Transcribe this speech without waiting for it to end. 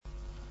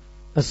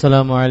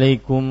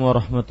Assalamualaikum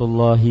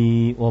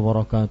warahmatullahi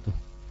wabarakatuh.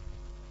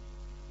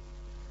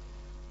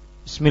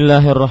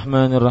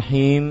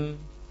 Bismillahirrahmanirrahim.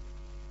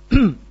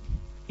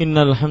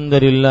 Innal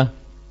hamdalillah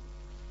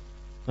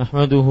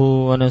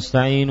nahmaduhu wa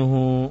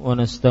nasta'inuhu wa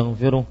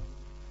nastaghfiruh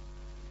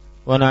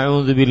wa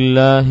na'udzu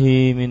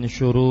billahi min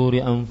shururi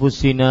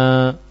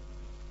anfusina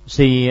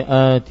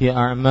sayyiati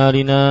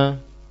a'malina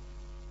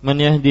man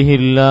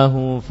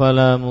yahdihillahu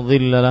fala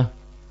mudilla lahu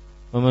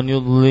wa man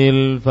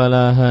yudlil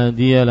fala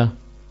hadiyalah.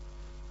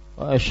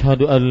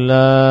 وأشهد أن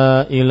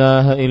لا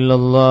إله إلا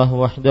الله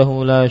وحده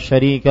لا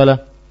شريك له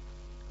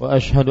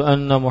وأشهد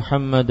أن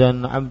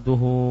محمدا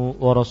عبده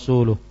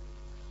ورسوله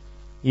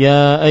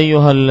يا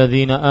أيها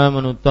الذين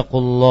آمنوا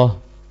اتقوا الله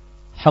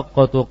حق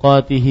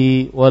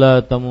تقاته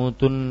ولا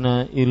تموتن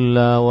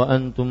إلا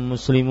وأنتم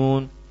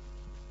مسلمون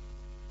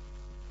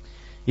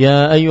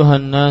يا أيها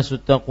الناس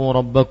اتقوا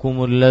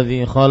ربكم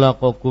الذي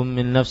خلقكم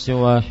من نفس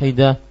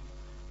واحدة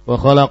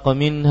وخلق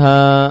منها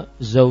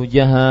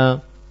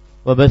زوجها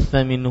وبث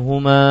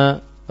منهما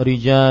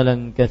رجالا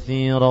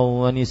كثيرا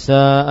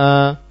ونساء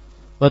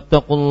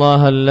واتقوا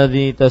الله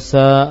الذي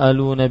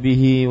تساءلون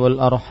به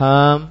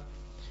والأرحام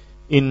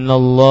إن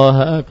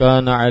الله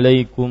كان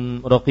عليكم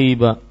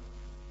رقيبا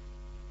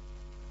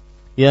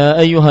يا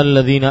أيها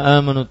الذين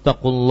آمنوا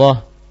اتقوا الله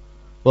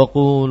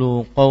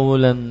وقولوا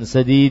قولا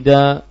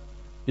سديدا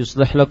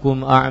يصلح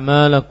لكم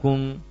أعمالكم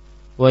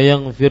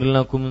ويغفر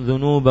لكم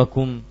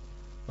ذنوبكم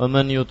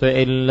ومن يطع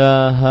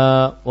الله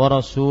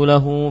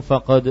ورسوله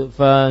فقد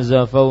فاز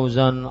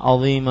فوزا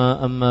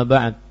عظيما أما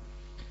بعد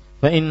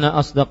فإن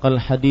أصدق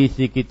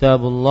الحديث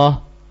كتاب الله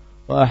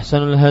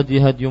وأحسن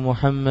الهدي هدي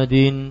محمد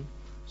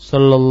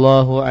صلى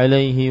الله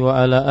عليه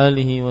وعلى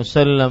آله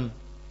وسلم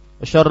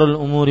وشر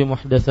الأمور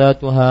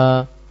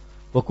محدثاتها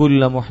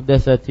وكل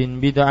محدثة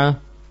بدعة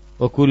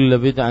وكل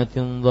بدعة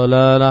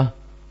ضلالة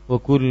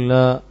وكل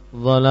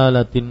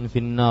ضلالة في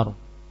النار.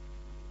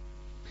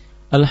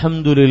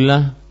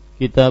 Alhamdulillah,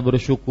 kita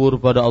bersyukur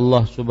pada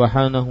Allah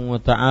Subhanahu wa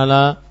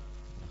ta'ala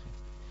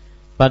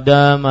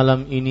pada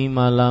malam ini,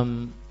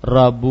 malam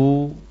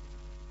Rabu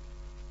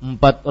 4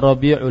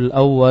 Rabiul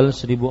Awal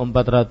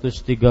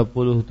 1437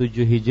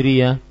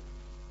 Hijriah,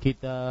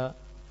 kita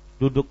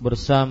duduk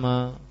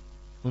bersama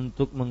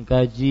untuk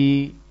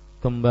mengkaji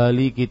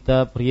kembali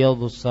kitab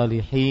Riyadhush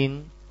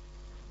Shalihin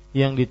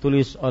yang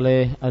ditulis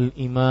oleh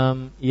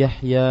Al-Imam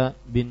Yahya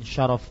bin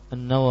Sharaf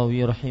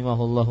An-Nawawi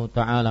rahimahullahu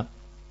ta'ala.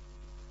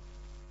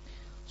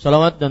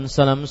 Salawat dan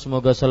salam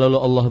semoga selalu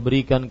Allah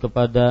berikan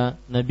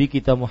kepada Nabi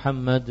kita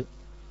Muhammad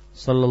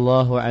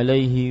sallallahu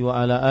alaihi wa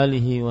ala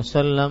alihi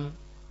wasallam,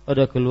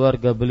 pada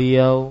keluarga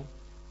beliau,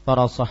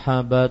 para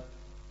sahabat,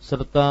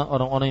 serta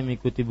orang-orang yang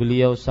mengikuti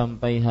beliau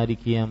sampai hari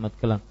kiamat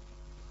kelak.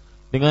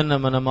 Dengan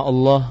nama-nama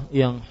Allah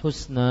yang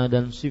husna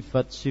dan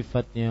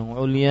sifat-sifatnya yang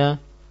ulia,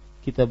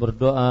 kita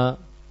berdoa,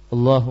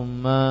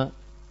 Allahumma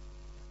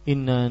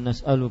inna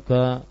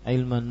nas'aluka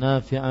ilman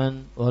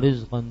nafi'an wa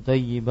rizqan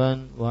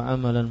tayyiban wa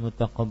amalan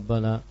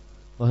mutaqabbala.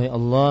 Wahai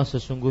Allah,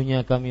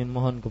 sesungguhnya kami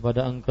mohon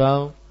kepada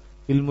Engkau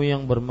ilmu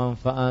yang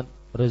bermanfaat,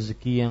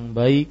 rezeki yang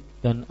baik,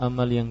 dan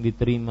amal yang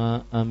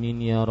diterima.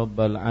 Amin ya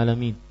rabbal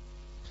alamin.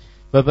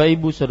 Bapak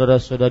ibu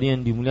saudara-saudari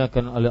yang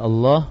dimuliakan oleh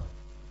Allah,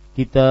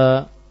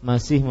 kita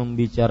masih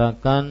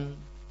membicarakan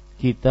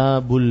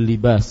Kitabul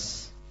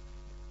libas,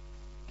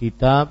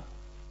 kitab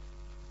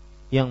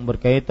yang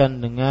berkaitan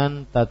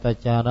dengan tata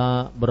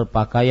cara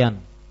berpakaian,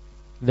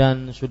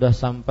 dan sudah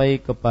sampai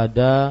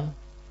kepada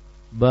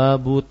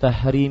babu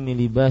tahrimi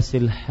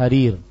libasil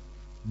harir,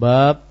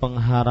 bab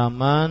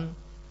pengharaman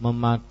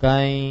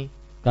memakai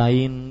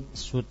kain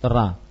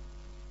sutera,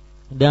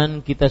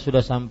 dan kita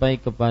sudah sampai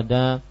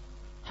kepada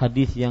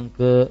hadis yang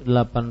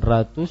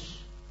ke-811.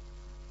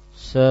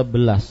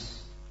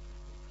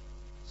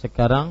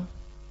 Sekarang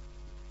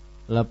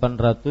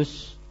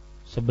 811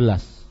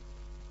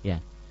 ya.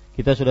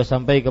 Kita sudah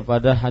sampai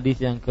kepada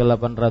hadis yang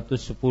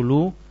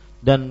ke-810,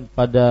 dan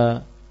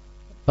pada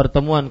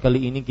pertemuan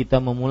kali ini kita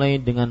memulai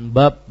dengan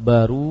bab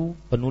baru.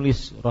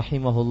 Penulis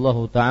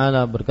rahimahullahu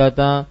ta'ala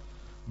berkata,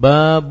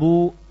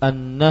 Babu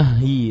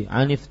an-nahyi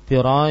an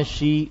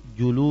iftirashi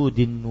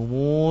juludin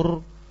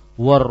numur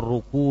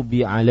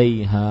warrukubi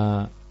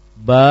alaiha.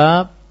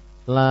 Bab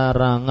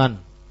larangan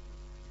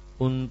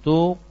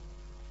untuk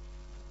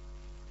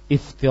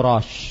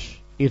iftirash.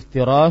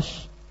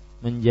 Iftirash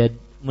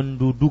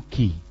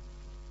menduduki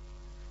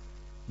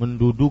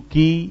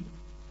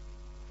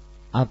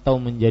atau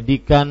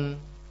menjadikan,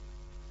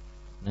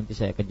 nanti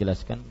saya akan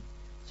jelaskan,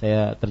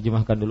 saya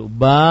terjemahkan dulu.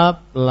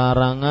 Bab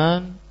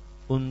larangan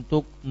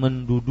untuk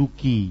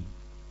menduduki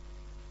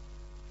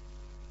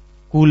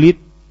kulit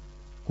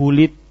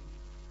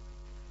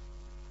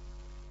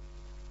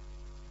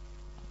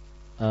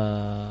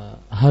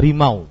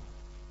harimau.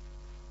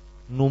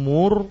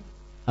 Numur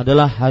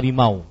adalah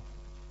harimau.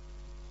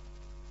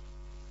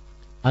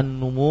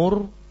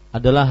 An-numur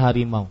adalah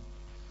harimau.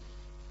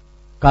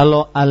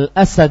 Kalau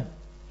al-asad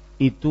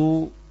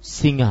itu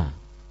singa.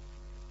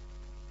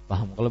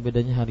 Paham kalau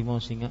bedanya harimau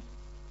singa?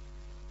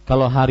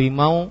 Kalau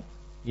harimau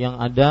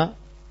yang ada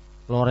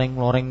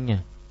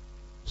loreng-lorengnya,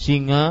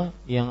 singa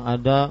yang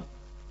ada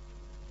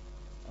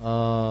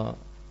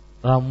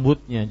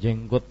rambutnya,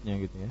 jenggotnya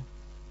gitu ya.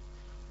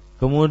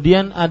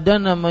 Kemudian ada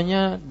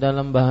namanya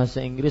dalam bahasa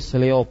Inggris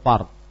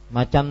leopard,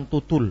 macan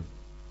tutul.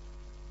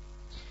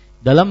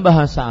 Dalam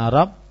bahasa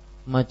Arab,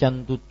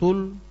 macan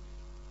tutul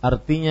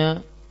artinya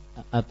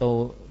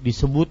atau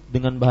disebut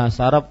dengan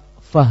bahasa Arab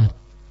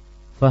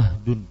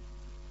fahdun.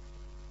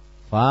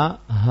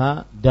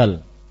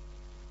 Fahadal.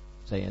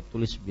 Saya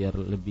tulis biar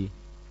lebih.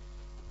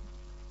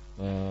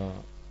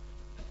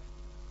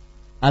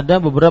 Ada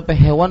beberapa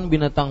hewan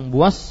binatang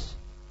buas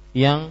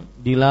yang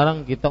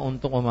dilarang kita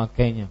untuk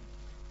memakainya.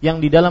 Yang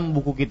di dalam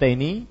buku kita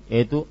ini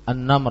yaitu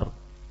an-namr.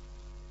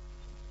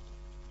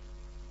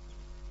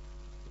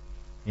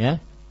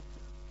 Ya.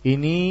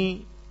 Ini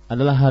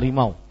adalah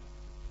harimau.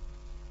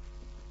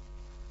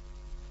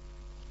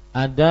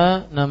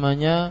 Ada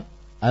namanya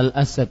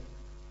al-asad.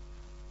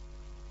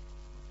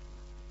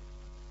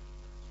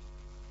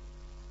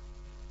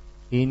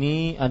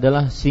 Ini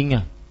adalah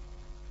singa.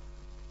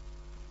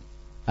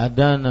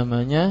 Ada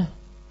namanya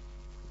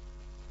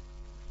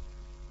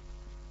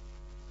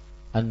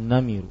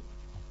an-namir.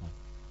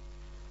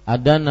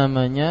 Ada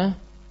namanya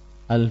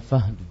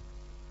al-fahdu.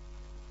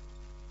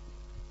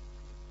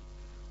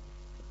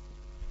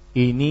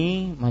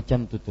 Ini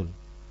macam tutul.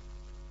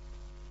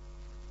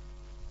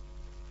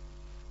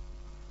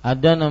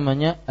 Ada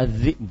namanya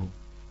az-zi'bu.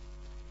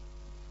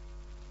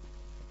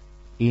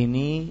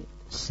 Ini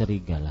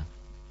serigala.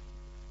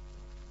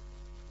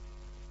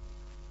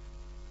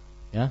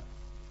 Ya.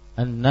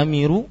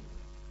 An-namiru,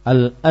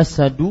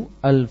 al-asadu,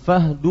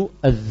 al-fahdu,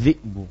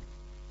 az-zi'bu.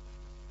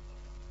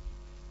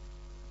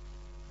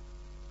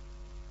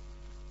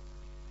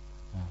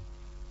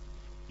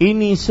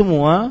 Ini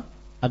semua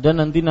ada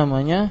nanti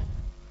namanya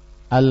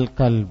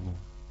al-kalbu.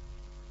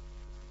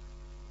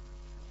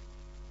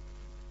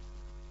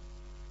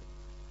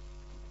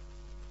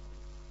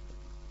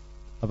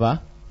 Apa?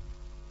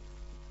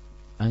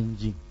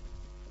 Anjing.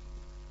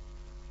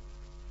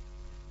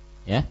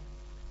 Ya.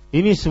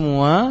 Ini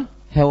semua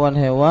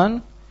hewan-hewan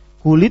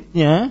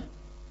kulitnya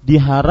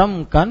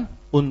diharamkan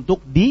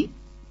untuk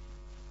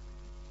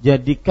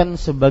dijadikan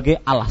sebagai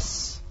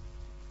alas.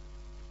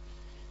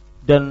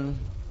 Dan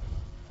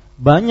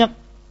banyak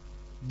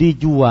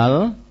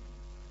dijual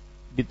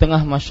di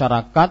tengah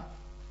masyarakat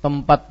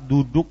tempat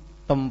duduk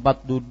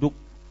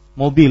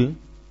mobil,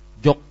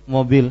 jok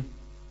mobil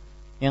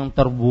yang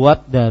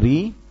terbuat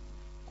dari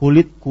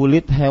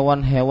kulit-kulit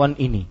hewan-hewan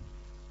ini.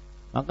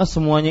 Maka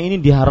semuanya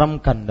ini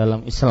diharamkan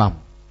dalam Islam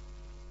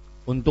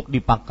untuk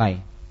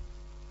dipakai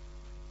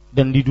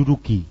dan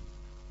diduduki,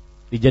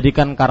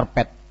 dijadikan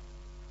karpet.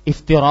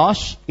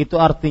 Iftirash itu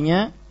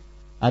artinya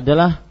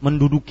adalah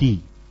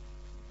menduduki.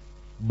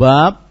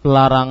 Bab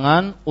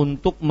pelarangan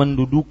untuk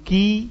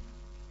menduduki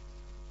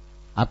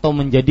atau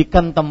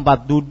menjadikan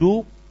tempat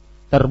duduk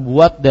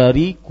terbuat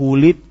dari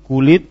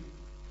kulit-kulit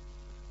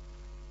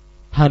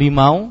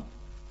harimau,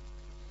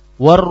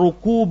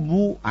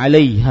 warrukubu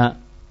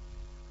 'alaiha,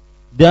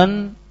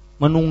 dan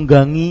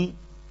menunggangi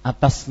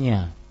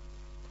atasnya.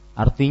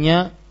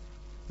 Artinya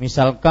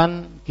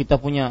misalkan kita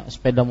punya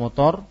sepeda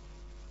motor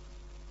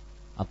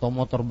atau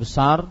motor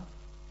besar,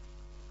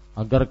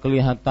 agar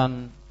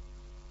kelihatan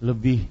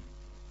lebih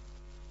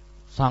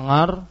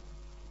sangar,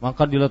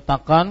 maka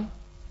diletakkan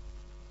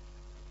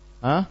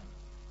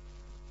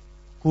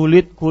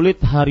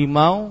kulit-kulit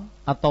harimau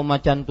atau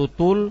macan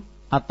tutul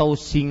atau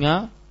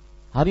singa.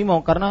 Harimau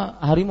karena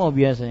harimau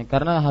biasanya,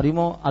 karena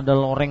harimau ada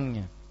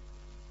lorengnya.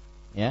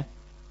 Ya.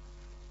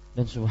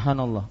 Dan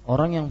subhanallah,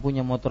 orang yang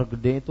punya motor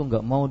gede itu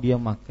enggak mau dia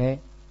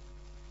pakai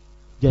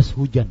jas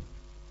hujan.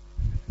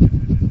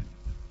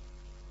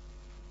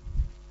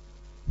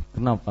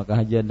 Kenapa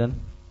Kajian?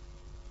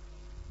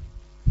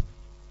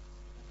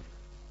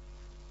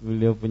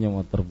 Beliau punya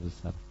motor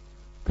besar.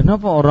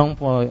 Kenapa orang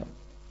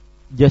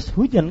jas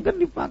hujan kan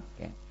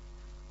dipakai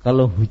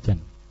kalau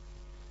hujan?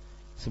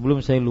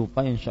 Sebelum saya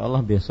lupa,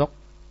 insyaallah besok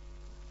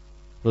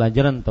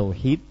pelajaran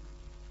tauhid,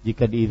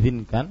 jika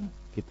diizinkan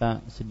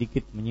kita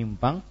sedikit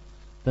menyimpang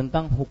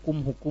tentang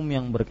hukum-hukum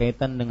yang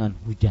berkaitan dengan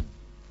hujan.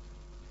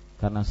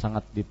 Karena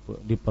sangat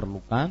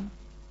diperlukan,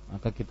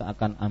 maka kita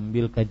akan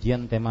ambil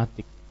kajian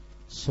tematik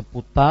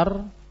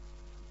seputar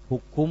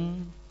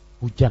hukum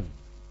hujan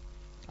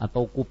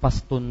atau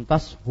kupas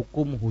tuntas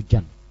hukum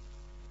hujan.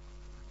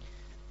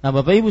 Nah,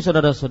 Bapak Ibu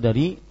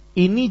saudara-saudari,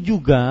 ini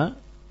juga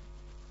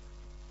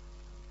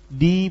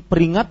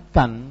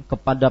diperingatkan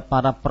kepada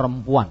para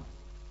perempuan.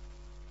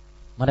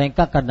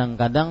 Mereka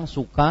kadang-kadang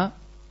suka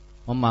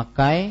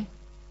memakai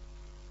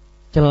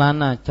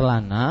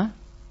celana-celana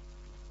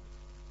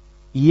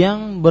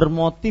yang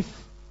bermotif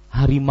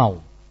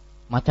harimau,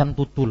 macan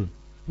tutul.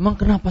 Emang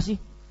kenapa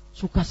sih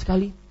suka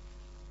sekali?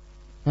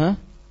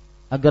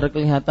 Agar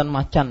kelihatan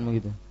macan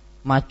begitu,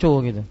 maco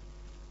gitu.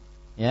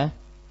 Ya.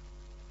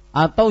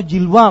 Atau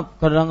jilbab,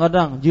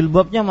 kadang-kadang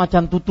jilbabnya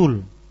macan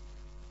tutul.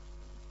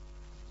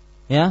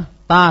 Ya,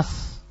 tas,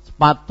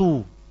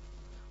 sepatu.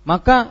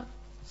 Maka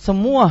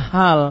semua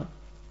hal,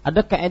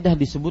 ada kaidah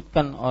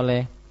disebutkan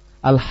oleh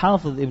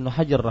Al-Hafidz Ibnu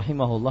Hajar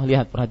rahimahullah,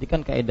 lihat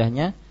perhatikan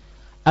kaidahnya,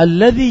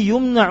 alladzi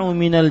yumna'u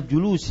minal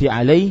julusi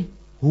alaih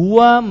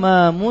huwa ma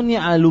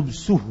muni'a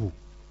lubsuhu.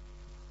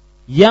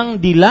 Yang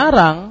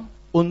dilarang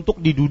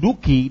untuk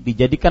diduduki,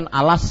 dijadikan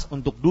alas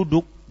untuk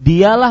duduk,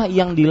 dialah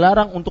yang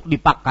dilarang untuk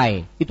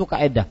dipakai. Itu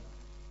kaidah.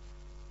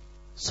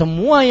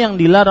 Semua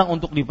yang dilarang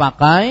untuk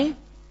dipakai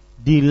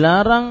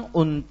dilarang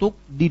untuk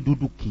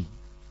diduduki.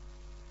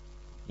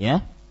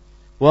 Ya.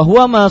 Wa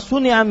huwa ma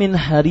suni'a min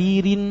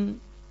haririn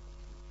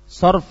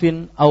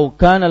sarfin au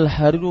kana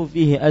al-hariru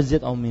fihi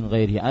azyad au min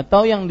ghairihi,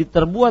 atau yang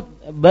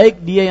diterbuat,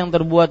 baik dia yang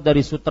terbuat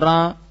dari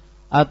sutra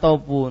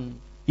ataupun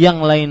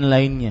yang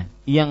lain-lainnya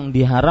yang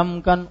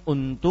diharamkan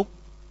untuk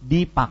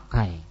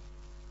dipakai.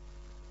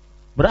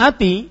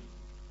 Berarti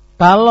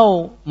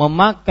kalau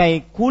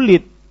memakai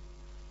kulit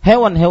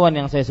hewan-hewan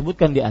yang saya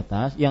sebutkan di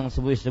atas, yang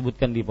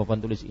disebutkan di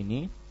papan tulis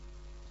ini,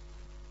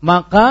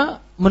 maka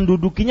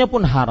mendudukinya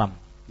pun haram.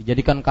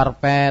 Dijadikan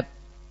karpet,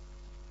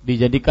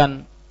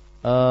 dijadikan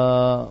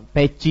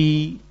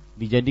peci,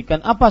 dijadikan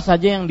apa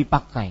saja yang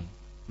dipakai,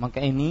 maka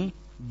ini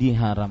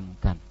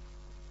diharamkan.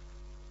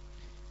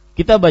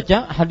 Kita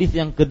baca hadis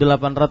yang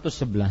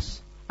ke-811.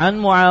 An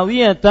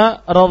Muawiyah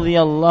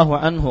radhiyallahu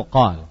anhu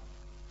qala.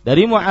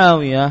 Dari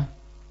Muawiyah,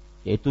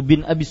 yaitu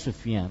bin Abi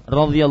Sufyan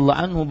radhiyallahu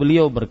anhu,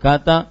 beliau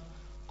berkata,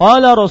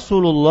 qala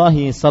Rasulullah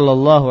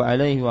sallallahu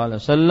alaihi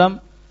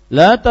wasallam,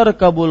 la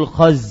tarkabul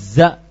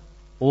khazza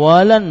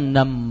walan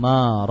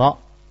nammara.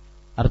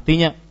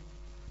 Artinya,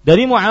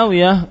 dari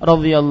Muawiyah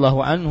radhiyallahu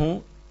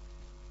anhu,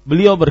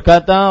 beliau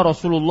berkata,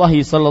 Rasulullah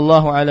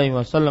sallallahu alaihi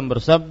wasallam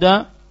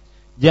bersabda,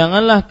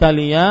 janganlah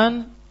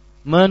kalian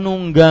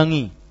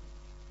menunggangi.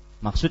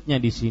 Maksudnya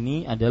di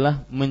sini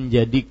adalah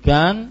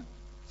menjadikan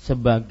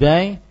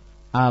sebagai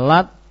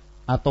alat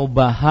atau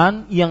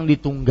bahan yang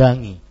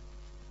ditunggangi.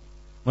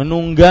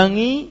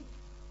 Menunggangi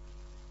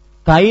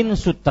kain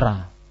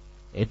sutra.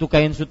 Yaitu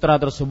kain sutra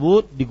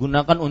tersebut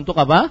digunakan untuk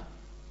apa?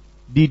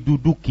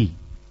 Diduduki.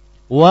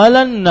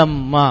 Walan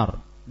nammar,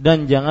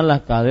 dan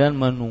janganlah kalian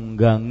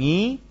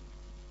menunggangi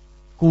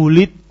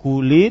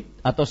kulit-kulit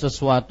atau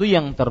sesuatu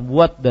yang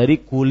terbuat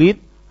dari kulit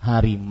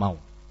harimau.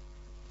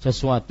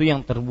 Sesuatu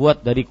yang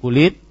terbuat dari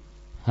kulit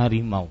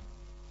harimau.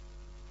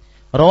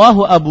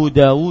 Rawahu Abu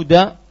Dawud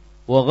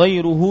wa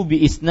ghairuhu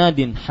bi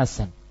isnadin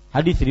hasan.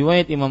 Hadis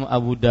riwayat Imam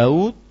Abu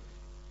Dawud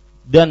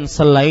dan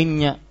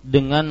selainnya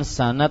dengan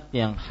sanad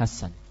yang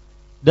hasan.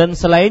 Dan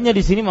selainnya di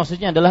sini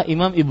maksudnya adalah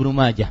Imam Ibnu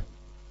Majah.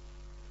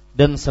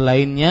 Dan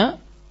selainnya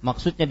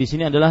maksudnya di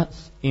sini adalah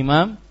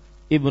Imam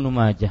Ibnu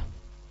Majah.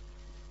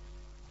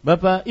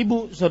 Bapak,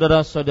 Ibu,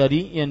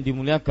 saudara-saudari yang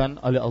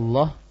dimuliakan oleh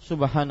Allah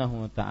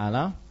Subhanahu wa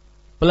taala,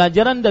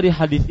 pelajaran dari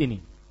hadis ini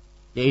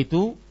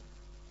yaitu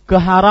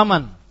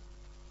keharaman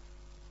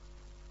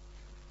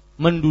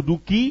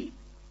menduduki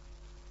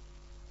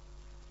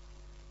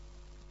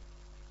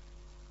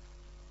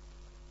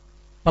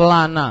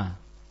pelana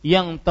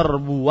yang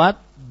terbuat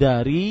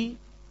dari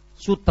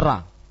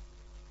sutra.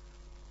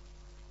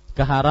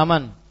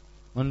 Keharaman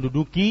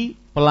menduduki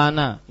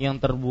pelana yang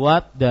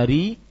terbuat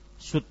dari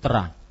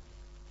sutra.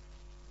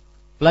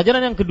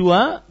 Pelajaran yang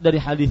kedua dari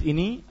hadis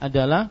ini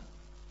adalah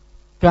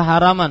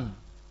keharaman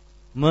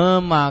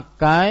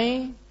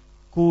memakai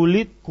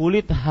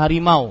kulit-kulit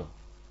harimau.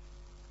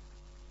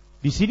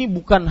 Di sini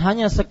bukan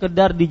hanya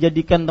sekedar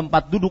dijadikan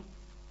tempat duduk,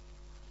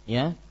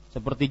 ya,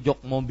 seperti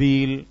jok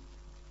mobil,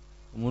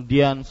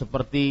 kemudian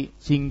seperti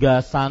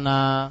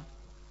singgasana,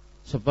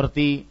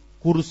 seperti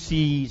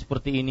kursi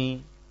seperti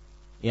ini,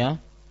 ya.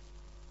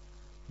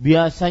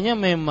 Biasanya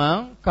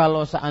memang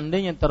kalau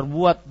seandainya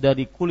terbuat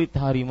dari kulit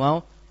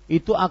harimau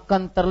itu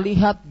akan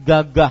terlihat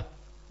gagah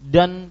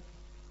dan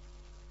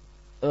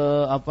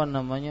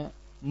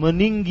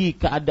meninggi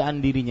keadaan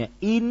dirinya.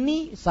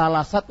 Ini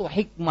salah satu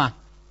hikmah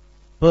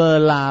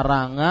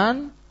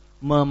pelarangan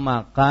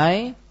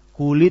memakai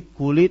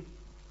kulit-kulit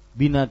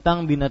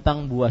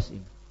binatang-binatang buas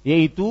ini,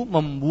 yaitu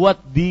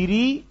membuat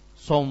diri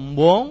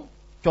sombong,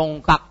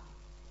 congkak.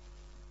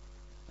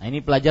 Nah,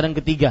 ini pelajaran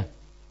ketiga.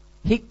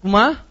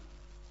 Hikmah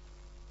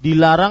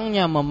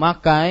dilarangnya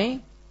memakai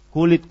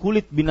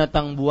kulit-kulit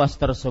binatang buas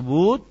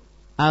tersebut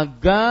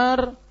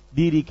agar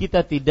diri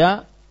kita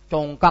tidak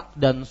congkak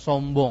dan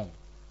sombong.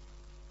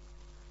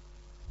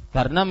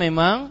 Karena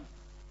memang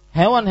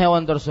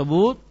hewan-hewan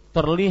tersebut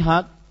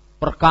terlihat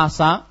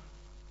perkasa,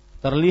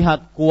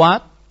 terlihat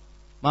kuat,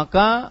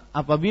 maka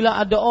apabila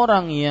ada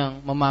orang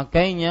yang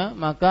memakainya,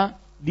 maka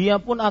dia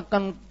pun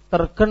akan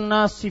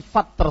terkena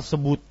sifat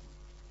tersebut.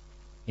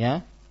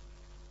 Ya.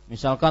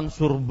 Misalkan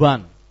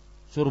surban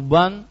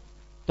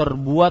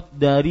terbuat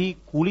dari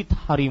kulit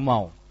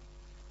harimau.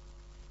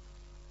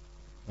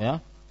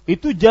 Ya,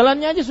 itu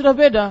jalannya aja sudah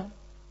beda.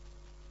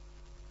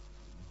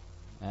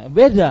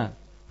 Beda.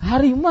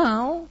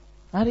 Harimau,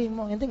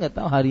 ente nggak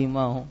tahu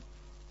harimau,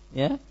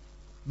 ya,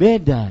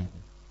 beda.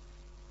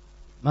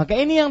 Maka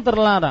ini yang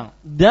terlarang.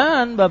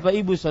 Dan Bapak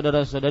Ibu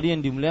saudara-saudari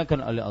yang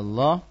dimuliakan oleh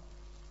Allah,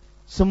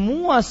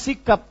 semua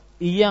sikap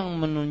yang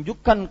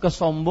menunjukkan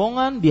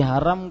kesombongan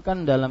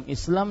diharamkan dalam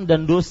Islam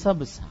dan dosa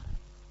besar.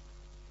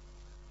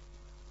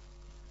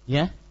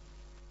 Ya.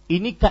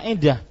 Ini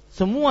kaidah.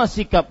 Semua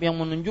sikap yang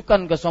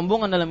menunjukkan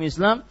kesombongan dalam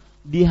Islam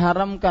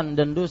diharamkan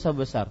dan dosa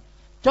besar.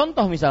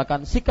 Contoh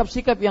misalkan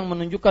sikap-sikap yang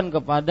menunjukkan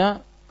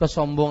kepada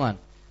kesombongan.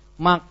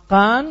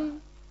 Makan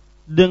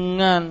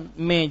dengan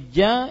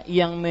meja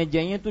yang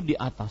mejanya itu di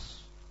atas.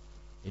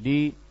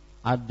 Jadi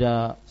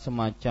ada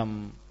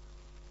semacam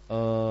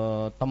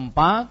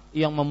tempat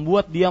yang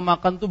membuat dia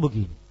makan tuh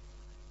begini,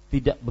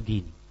 tidak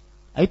begini.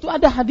 Itu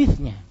ada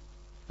hadisnya.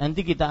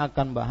 Nanti kita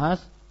akan bahas.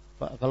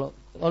 Kalau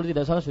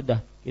tidak salah sudah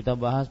kita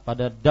bahas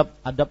pada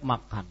adab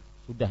makan,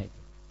 sudah itu.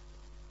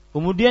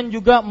 Kemudian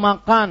juga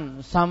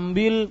makan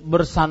sambil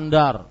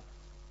bersandar,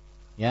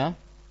 ya.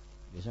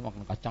 Biasanya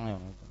makan kacang ya.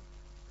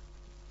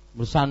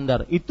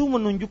 Bersandar itu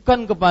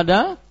menunjukkan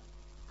kepada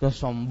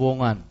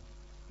kesombongan.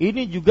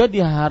 Ini juga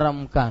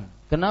diharamkan.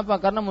 Kenapa?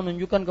 Karena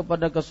menunjukkan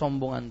kepada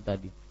kesombongan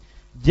tadi.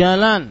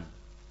 Jalan.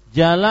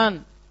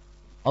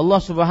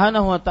 Allah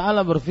Subhanahu wa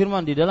taala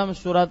berfirman di dalam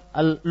surat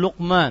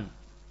Al-Luqman,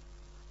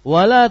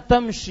 "Wala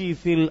tamshi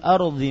fil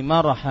ardi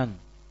marahan,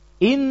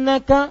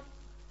 innaka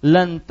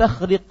lan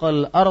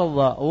takhriqal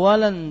arda wa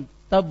lan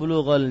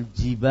tablughal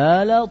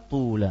jibala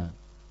tula."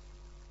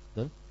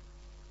 Betul?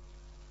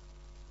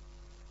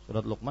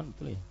 Surat Luqman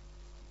betul ya?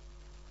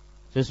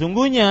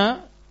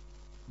 Sesungguhnya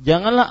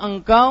janganlah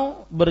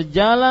engkau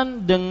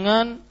berjalan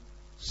dengan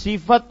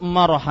sifat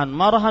marahan.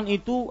 Marahan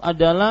itu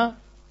adalah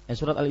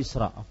surat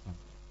Al-Isra.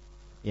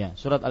 Ya,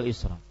 surat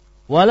Al-Isra.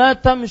 Wala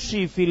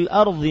tamshi fil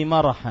ardi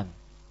marahan,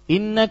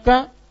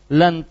 innaka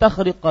lan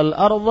takhriqal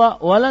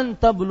arda wa lan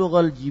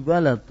tablughal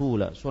jibala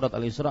tula. Surat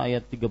Al-Isra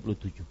ayat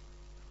 37.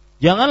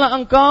 Janganlah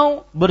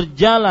engkau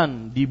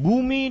berjalan di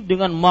bumi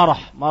dengan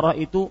marah. Marah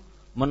itu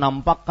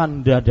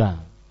menampakkan dada.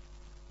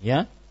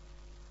 Ya.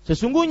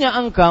 Sesungguhnya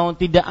engkau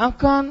tidak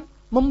akan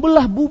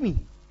membelah bumi.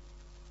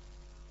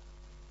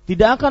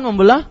 Tidak akan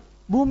membelah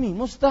bumi,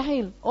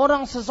 mustahil.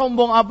 Orang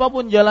sesombong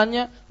apapun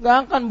jalannya, enggak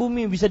akan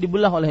bumi bisa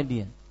dibelah oleh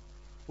dia.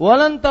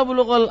 Walan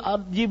tablughal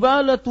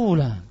jibala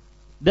tula.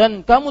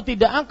 Dan kamu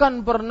tidak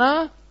akan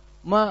pernah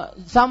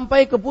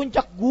sampai ke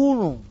puncak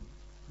gunung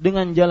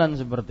dengan jalan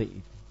seperti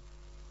itu.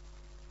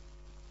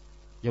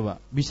 Coba,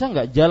 bisa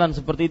enggak jalan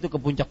seperti itu ke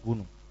puncak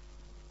gunung?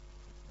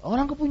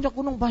 Orang ke puncak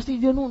gunung pasti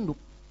dia nunduk.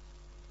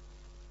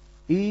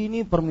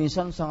 Ini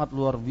permisalan sangat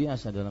luar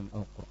biasa dalam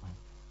Al-Quran.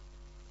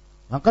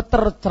 Maka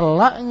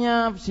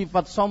tercelaknya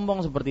sifat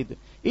sombong seperti itu.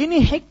 Ini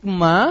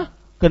hikmah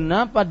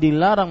kenapa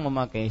dilarang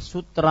memakai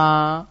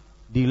sutra,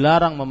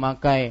 dilarang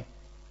memakai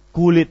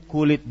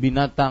kulit-kulit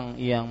binatang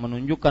yang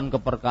menunjukkan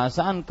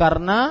keperkasaan,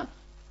 karena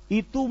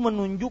itu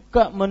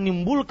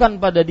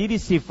menimbulkan pada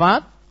diri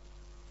sifat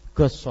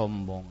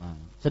kesombongan.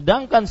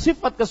 Sedangkan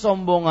sifat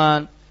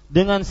kesombongan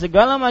dengan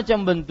segala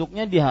macam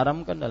bentuknya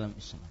diharamkan dalam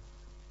Islam.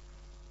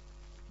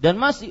 Dan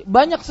masih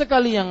banyak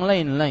sekali yang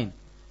lain-lain.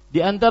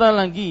 Di antara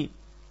lagi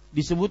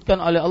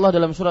disebutkan oleh Allah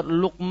dalam surat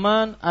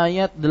Luqman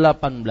ayat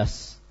 18.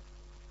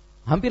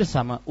 Hampir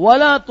sama.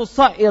 Wala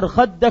tusair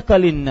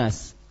khaddaka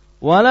linnas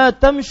wala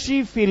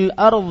tamshi fil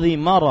ardi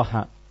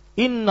maraha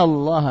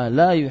innallaha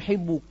la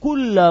yuhibbu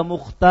kulla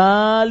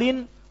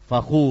mukhtalin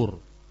fakhur.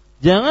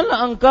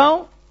 Janganlah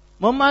engkau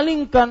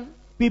memalingkan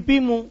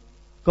pipimu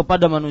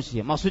kepada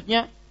manusia.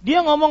 Maksudnya dia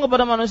ngomong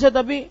kepada manusia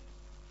tapi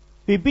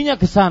pipinya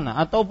ke sana,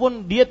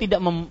 ataupun dia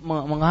tidak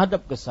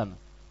menghadap ke sana,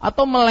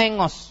 atau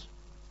melengos,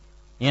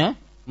 ya,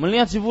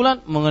 melihat si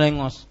fulan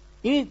melengos.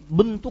 Ini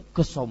bentuk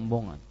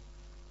kesombongan.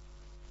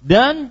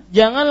 Dan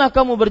janganlah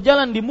kamu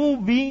berjalan di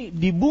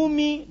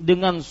bumi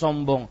dengan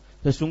sombong.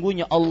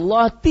 Sesungguhnya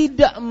Allah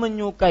tidak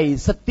menyukai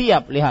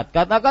setiap, lihat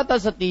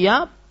kata-kata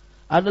setiap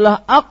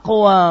adalah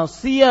aqwa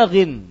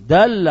siyaghin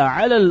dalla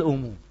 'alal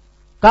umum.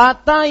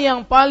 Kata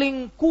yang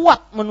paling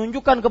kuat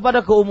menunjukkan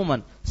kepada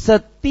keumuman.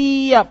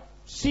 Setiap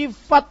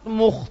sifat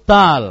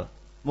mukhtal.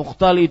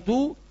 Mukhtal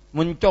itu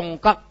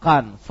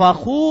mencongkakkan,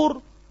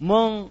 fakhur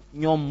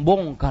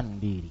menyombongkan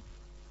diri.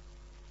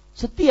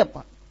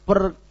 Setiap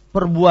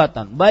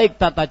perbuatan, baik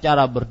tata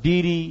cara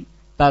berdiri,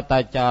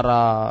 tata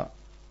cara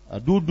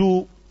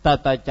duduk,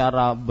 tata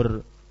cara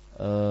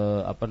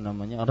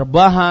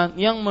rebahan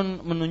yang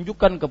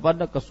menunjukkan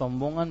kepada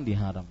kesombongan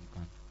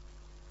diharamkan.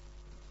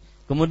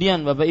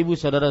 Kemudian Bapak Ibu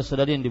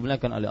saudara-saudari yang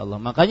dimuliakan oleh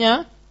Allah,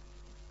 makanya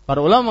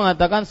para ulama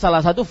mengatakan salah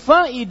satu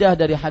faidah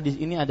dari hadis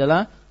ini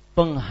adalah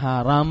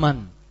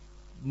pengharaman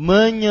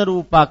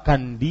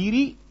menyerupakan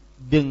diri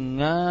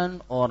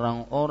dengan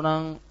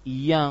orang-orang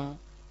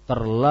yang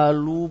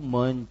terlalu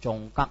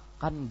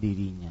mencongkakkan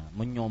dirinya,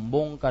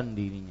 menyombongkan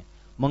dirinya,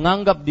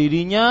 menganggap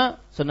dirinya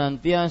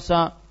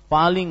senantiasa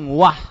paling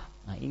wah.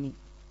 Nah, ini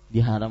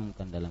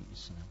diharamkan dalam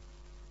Islam.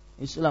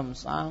 Islam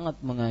sangat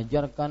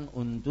mengajarkan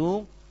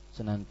untuk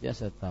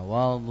senantiasa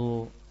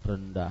tawadhu,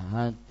 rendah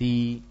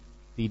hati,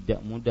 tidak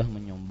mudah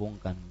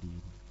menyombongkan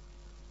diri.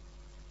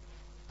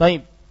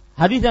 Baik,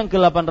 hadis yang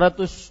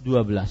ke-812.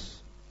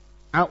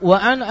 Wa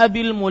an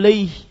Abil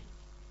Mulaih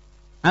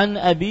an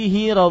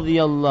abihi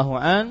radhiyallahu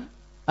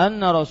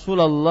anna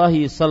Rasulullah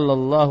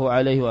sallallahu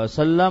alaihi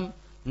wasallam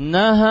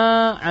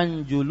naha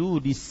an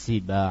juludis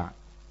siba.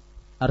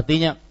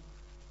 Artinya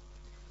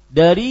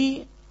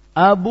dari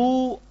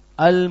Abu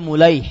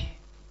al-Mulaih.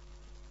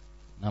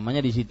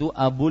 Namanya di situ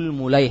Abul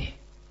Mulaih.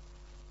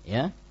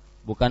 Ya,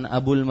 bukan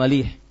Abul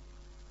Malih.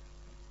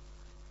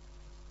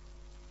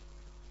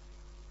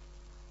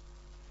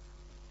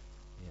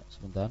 Ya,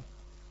 sebentar.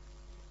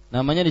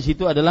 Namanya di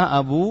situ adalah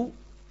Abu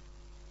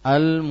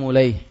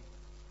al-Mulaih.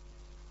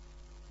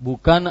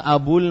 Bukan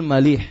Abul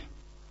Malih.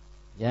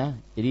 Ya,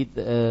 jadi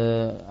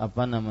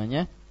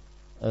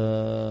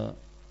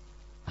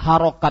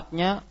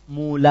harokatnya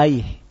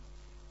Mulaih.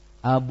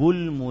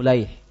 Abul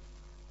Mulaih.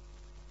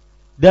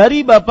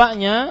 Dari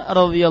bapaknya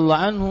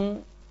radhiyallahu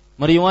anhu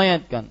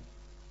meriwayatkan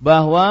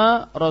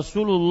bahwa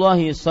Rasulullah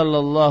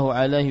sallallahu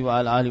alaihi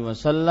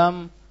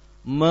wasallam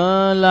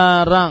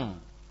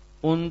melarang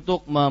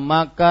untuk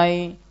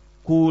memakai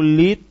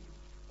kulit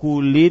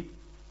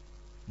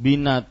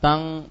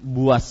binatang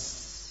buas.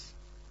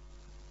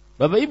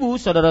 Bapak Ibu,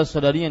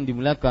 saudara-saudari yang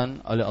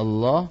dimuliakan oleh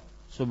Allah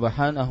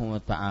Subhanahu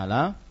wa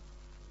taala,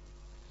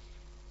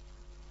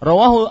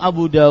 rawahu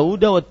Abu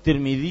Dawud wa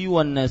Tirmidzi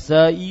wa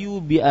Nasa'i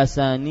bi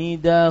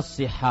asanida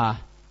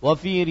shihah. Wa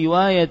fi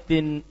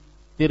riwayatin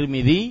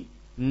Tirmidzi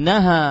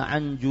naha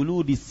an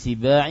juludis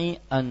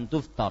sibai an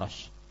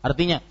tuftarash.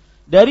 Artinya,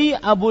 dari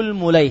Abul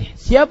Mulaih.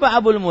 Siapa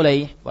Abul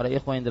Mulaih? Para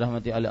ikhwan yang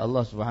dirahmati oleh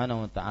Allah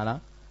Subhanahu wa taala.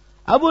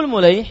 Abul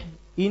Mulaih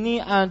ini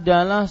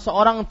adalah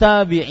seorang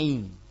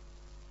tabi'i.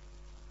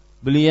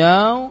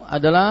 Beliau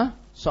adalah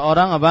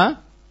seorang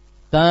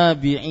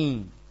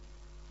tabi'i.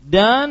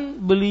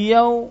 Dan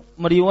beliau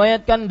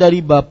meriwayatkan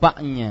dari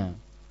bapaknya.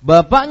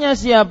 Bapaknya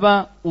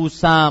siapa?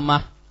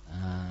 Usamah.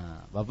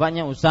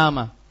 Bapaknya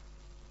Usamah.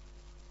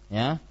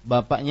 Ya,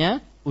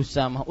 bapaknya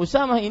Usamah.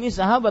 Usamah ini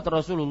sahabat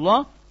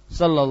Rasulullah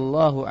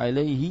sallallahu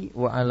alaihi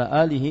wa ala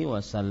alihi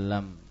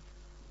wasallam.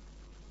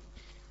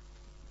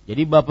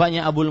 Jadi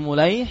bapaknya Abul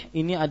Mulaih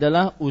ini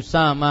adalah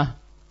Usamah.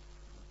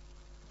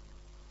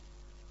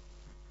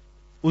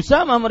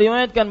 Usamah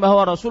meriwayatkan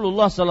bahwa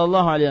Rasulullah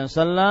sallallahu alaihi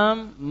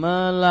wasallam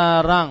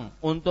melarang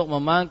untuk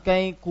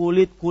memakai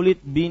kulit-kulit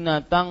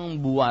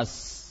binatang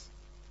buas.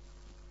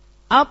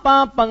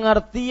 Apa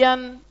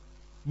pengertian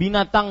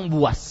binatang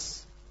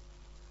buas?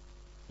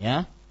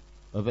 Ya,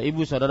 Bapak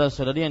Ibu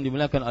saudara-saudari yang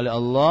dimuliakan oleh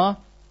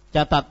Allah,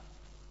 catat.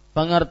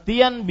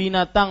 Pengertian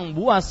binatang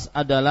buas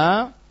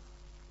adalah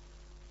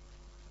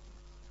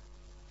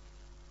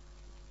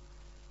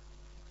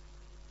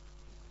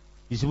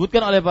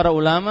disebutkan oleh para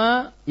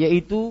ulama,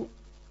 yaitu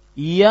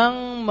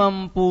yang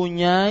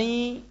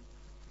mempunyai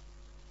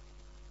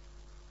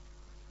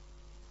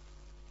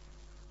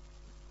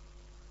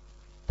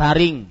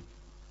taring,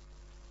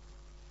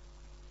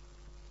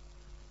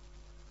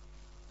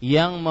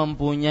 yang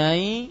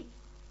mempunyai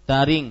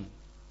taring.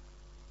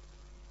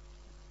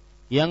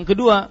 Yang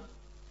kedua,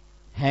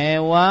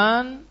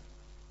 hewan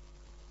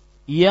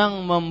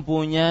yang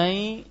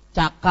mempunyai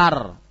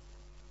cakar.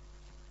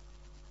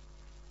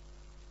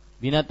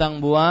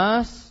 Binatang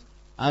buas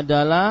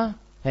adalah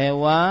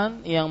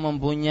hewan yang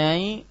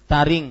mempunyai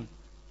taring.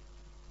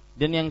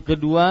 Dan yang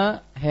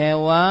kedua,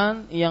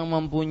 hewan yang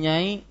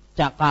mempunyai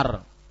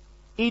cakar.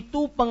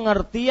 Itu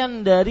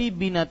pengertian dari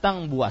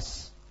binatang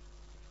buas.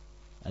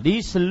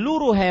 Jadi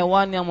seluruh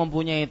hewan yang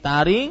mempunyai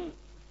taring,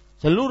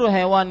 seluruh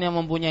hewan yang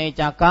mempunyai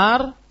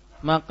cakar,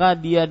 maka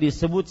dia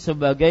disebut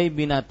sebagai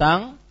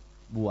binatang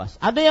buas.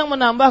 Ada yang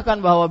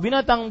menambahkan bahwa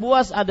binatang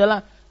buas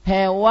adalah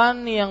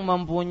hewan yang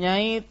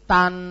mempunyai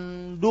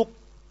tanduk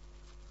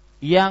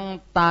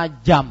yang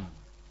tajam,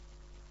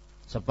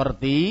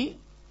 seperti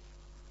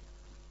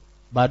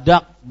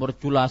badak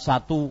bercula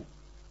satu,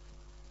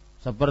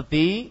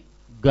 seperti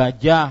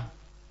gajah.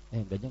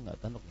 Gajah nggak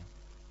tanduk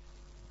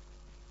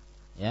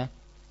ya.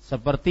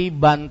 Seperti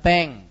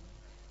banteng.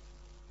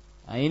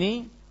 Nah,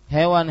 ini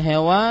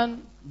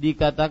hewan-hewan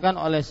dikatakan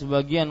oleh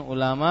sebagian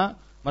ulama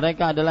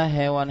mereka adalah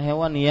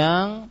hewan-hewan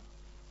yang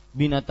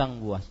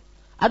binatang buas.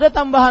 Ada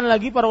tambahan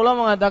lagi, para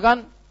ulama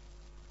mengatakan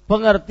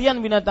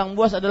pengertian binatang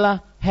buas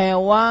adalah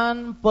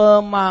hewan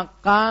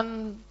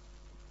pemakan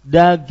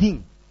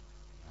daging.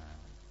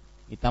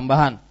 Ini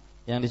tambahan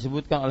yang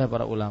disebutkan oleh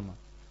para ulama,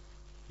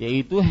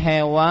 yaitu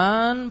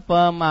hewan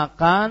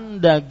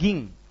pemakan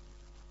daging.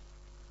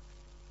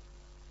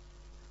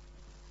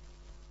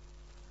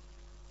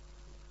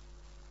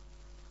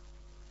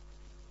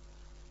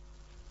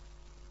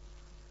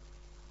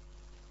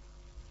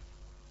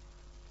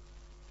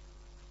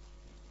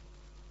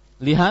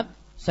 Lihat,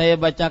 saya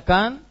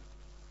bacakan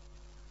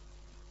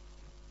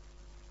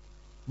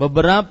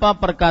beberapa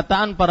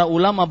perkataan para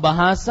ulama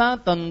bahasa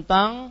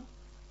tentang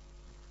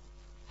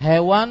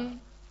hewan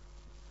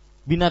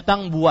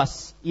binatang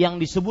buas yang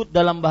disebut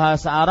dalam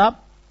bahasa Arab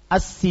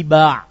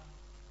as-siba'.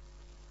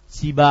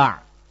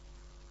 Siba'.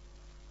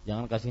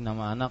 Jangan kasih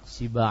nama anak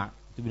siba',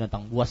 itu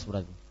binatang buas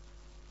berarti.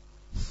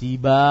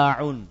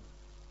 Siba'un.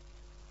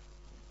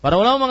 Para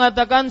ulama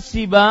mengatakan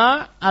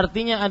siba'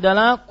 artinya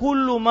adalah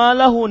kullu ma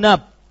lahu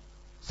nab.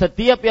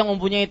 Setiap yang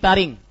mempunyai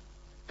taring,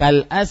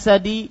 kal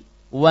asadi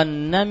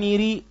wan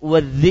namiri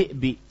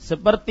wadh-dhi'bi,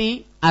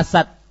 seperti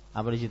asad.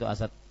 Apa di situ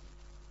asad?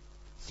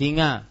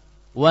 Singa.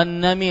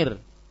 Wan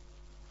namir,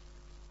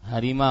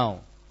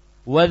 harimau.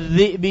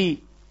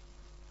 wadh-dhi'bi.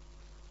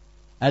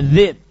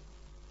 Adz-dzib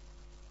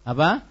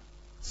apa?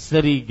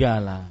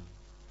 Serigala.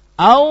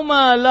 Au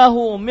ma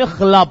lahu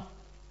mikhlab,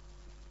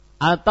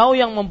 atau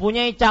yang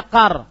mempunyai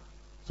cakar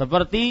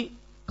seperti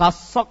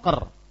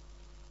kas-saqr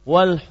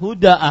wal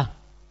huda'ah.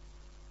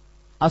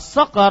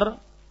 As-saqr,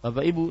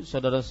 Bapak Ibu,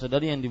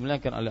 saudara-saudari yang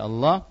dimuliakan oleh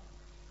Allah,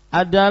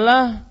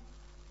 adalah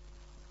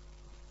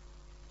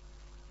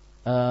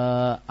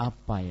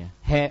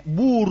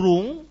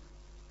burung,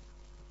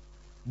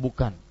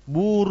 bukan,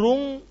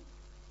 burung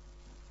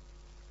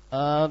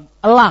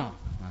elang.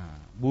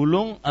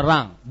 Burung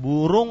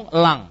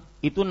elang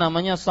itu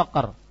namanya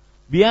saqr.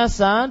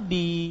 Biasa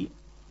di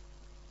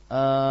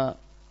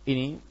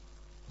ini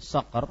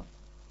saqr,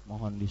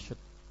 mohon di-shoot.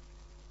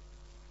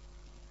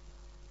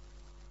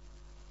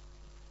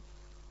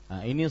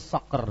 Nah, ini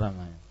saqr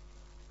namanya.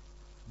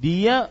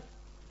 Dia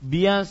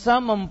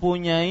biasa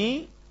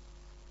mempunyai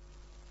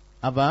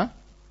apa?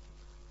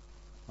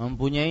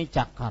 Mempunyai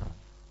cakar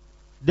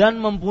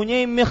dan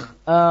mempunyai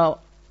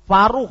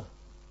paruh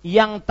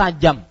yang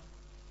tajam.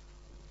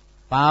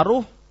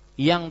 Paruh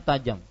yang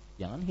tajam.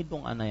 Jangan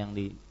hidung anak yang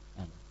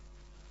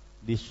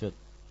di-shoot.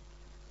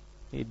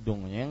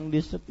 Hidungnya yang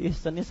di-shoot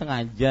ini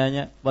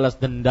sengajanya balas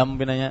dendam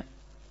pinanya.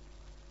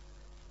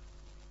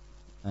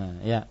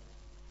 Nah, ya.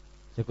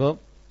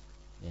 Cukup?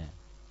 Ya.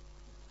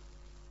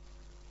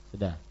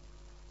 Sudah.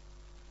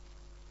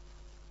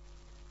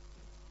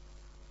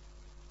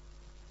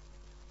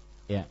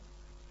 Ya.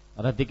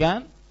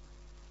 Perhatikan.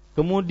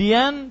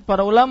 Kemudian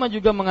para ulama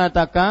juga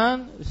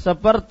mengatakan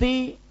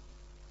seperti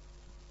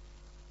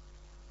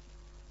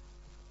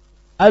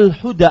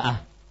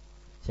al-huda'ah.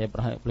 Saya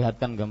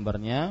perlihatkan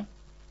gambarnya.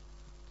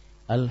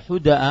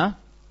 Al-huda'ah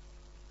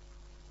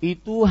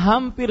itu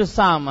hampir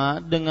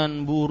sama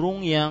dengan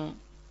burung yang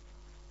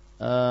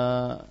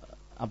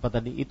apa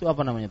tadi? Itu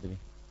apa namanya tadi?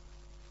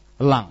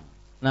 Elang.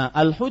 Nah,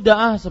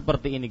 al-huda'ah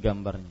seperti ini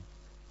gambarnya.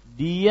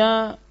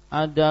 Dia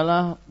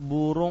adalah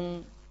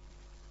burung,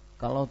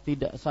 kalau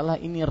tidak salah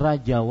ini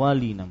raja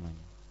wali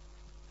namanya.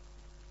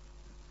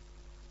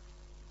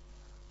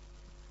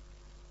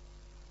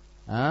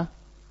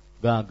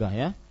 Gagah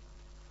ya?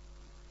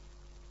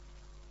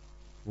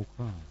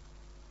 Bukan.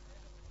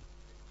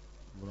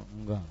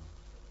 Enggak.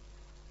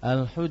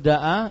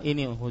 Al-huda'ah,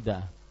 ini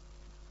huda'ah.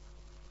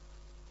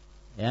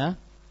 Ya.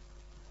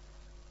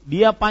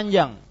 Dia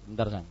panjang,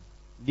 bentar San.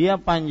 Dia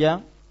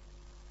panjang.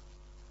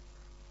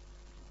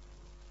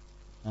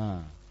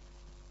 Nah.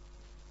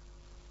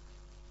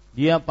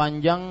 Dia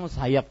panjang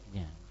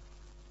sayapnya.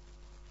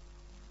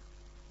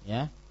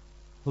 Ya.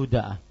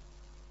 Huda'ah.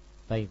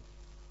 Baik.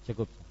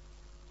 Cukup.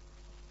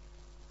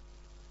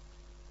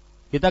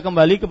 Kita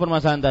kembali ke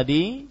permasalahan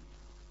tadi.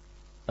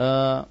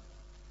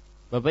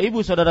 Bapak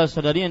Ibu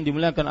saudara-saudari yang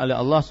dimuliakan oleh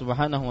Allah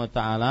Subhanahu wa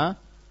taala,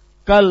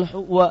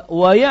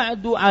 wa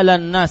ya'du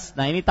 'alan nas.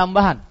 Nah, ini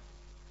tambahan.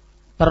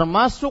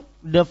 Termasuk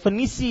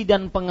definisi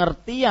dan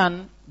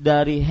pengertian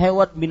dari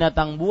hewan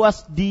binatang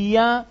buas,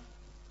 dia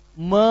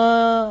melukai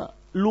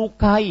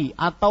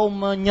atau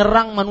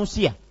menyerang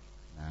manusia.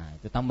 Nah,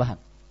 itu tambahan.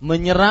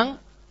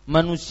 Menyerang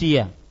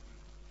manusia.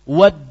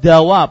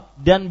 Wad-dawab,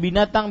 dan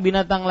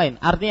binatang-binatang lain.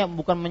 Artinya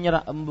bukan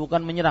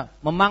menyerang,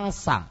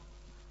 memangsa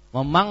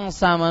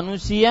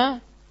manusia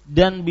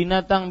dan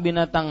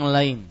binatang-binatang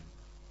lain.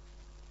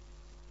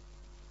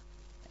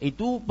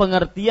 Itu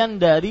pengertian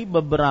dari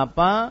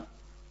beberapa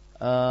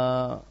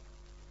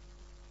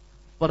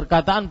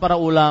perkataan para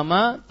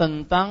ulama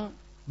tentang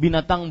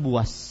binatang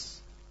buas.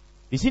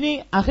 Di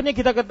sini akhirnya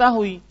kita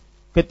ketahui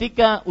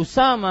ketika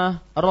Usamah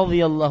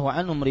radhiyallahu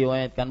anhu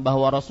meriwayatkan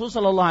bahwa Rasul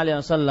sallallahu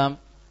alaihi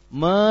wasallam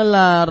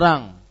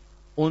melarang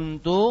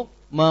untuk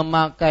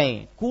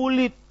memakai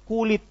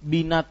kulit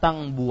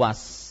binatang buas.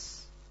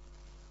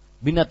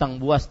 Binatang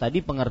buas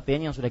tadi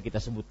pengertian yang sudah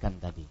kita sebutkan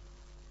tadi.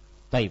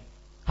 Baik.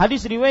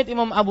 Hadis riwayat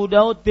Imam Abu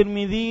Daud,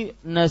 Tirmidzi,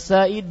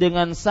 Nasa'i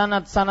dengan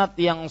sanad-sanad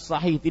yang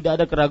sahih, tidak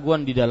ada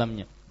keraguan di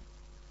dalamnya.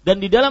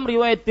 Dan di dalam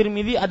riwayat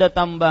Tirmidzi ada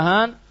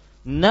tambahan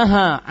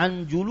naha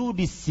an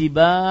juludis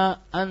siba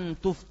an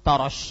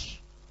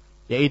tuftarash,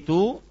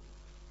 yaitu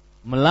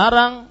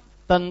melarang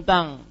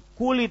tentang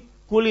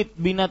kulit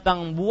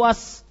binatang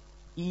buas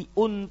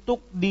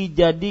untuk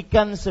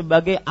dijadikan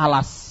sebagai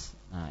alas.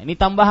 Nah, ini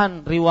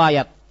tambahan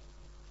riwayat.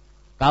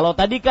 Kalau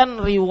tadi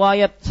kan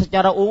riwayat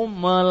secara umum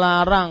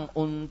melarang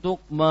untuk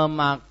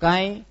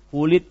memakai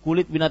kulit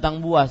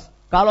binatang buas.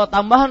 Kalau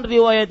tambahan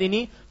riwayat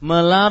ini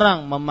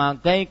melarang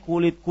memakai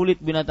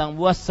kulit binatang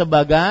buas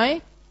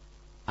sebagai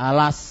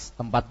alas,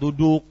 tempat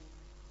duduk,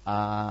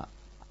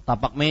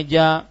 tapak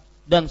meja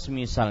dan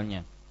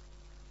semisalnya.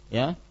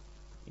 Ya.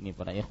 Ini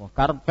para ikhwah,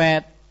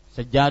 karpet,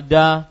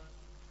 sejadah,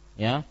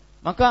 ya.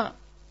 Maka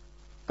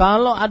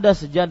kalau ada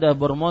sejadah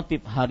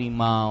bermotif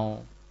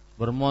harimau,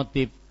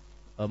 bermotif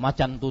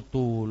macan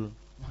tutul,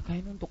 maka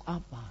ini untuk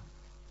apa?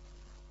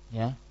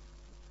 Ya.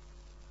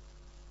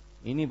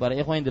 Ini para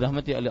ikhwah yang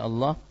dirahmati oleh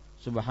Allah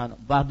Subhanahu.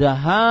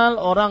 Padahal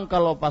orang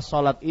kalau pas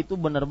sholat itu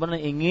benar-benar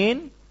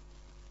ingin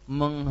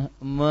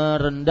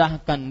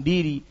merendahkan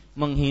diri,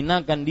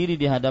 menghinakan diri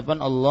di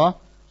hadapan Allah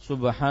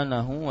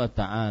Subhanahu wa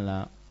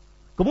ta'ala.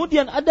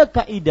 Kemudian ada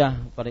kaidah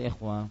para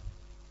ikhwah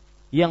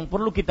yang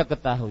perlu kita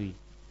ketahui.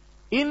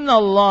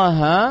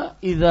 Innallaha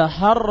idza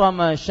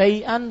harrama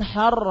syai'an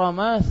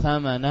harrama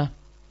tsamanah.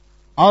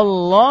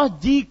 Allah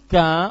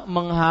jika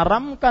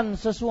mengharamkan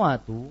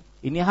sesuatu,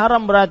 ini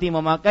haram berarti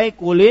memakai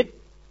kulit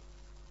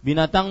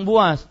binatang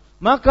buas,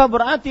 maka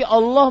berarti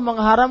Allah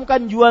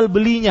mengharamkan jual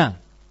belinya.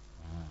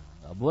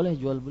 Enggak boleh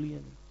jual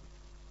belinya.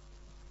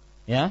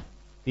 Ya,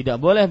 tidak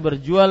boleh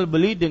berjual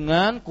beli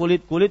dengan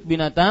kulit-kulit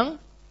binatang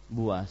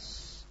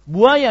buas.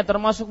 Buaya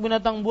termasuk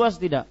binatang buas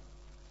tidak?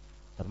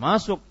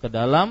 Termasuk ke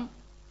dalam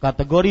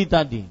kategori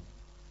tadi.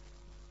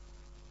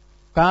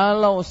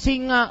 Kalau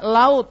singa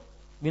laut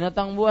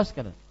binatang buas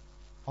kan?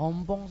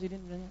 Ompong sih dia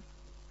namanya.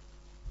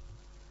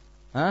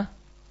 Hah?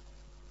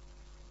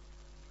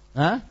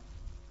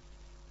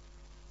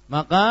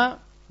 Maka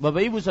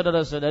Bapak Ibu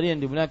saudara-saudari yang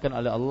dimuliakan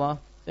oleh Allah,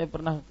 saya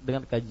pernah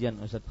dengan kajian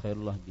Ustaz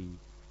Khairullah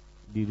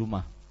di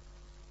rumah,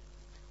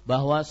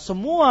 bahwa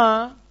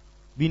semua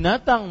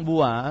binatang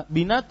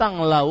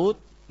laut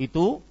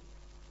itu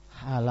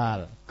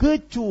halal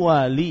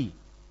kecuali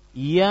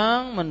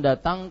yang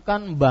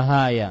mendatangkan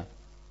bahaya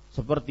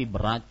seperti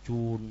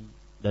beracun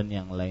dan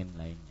yang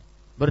lain-lainnya.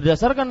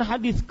 Berdasarkan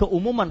hadis,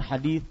 keumuman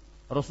hadis,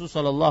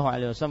 Rasulullah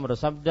SAW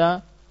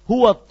bersabda,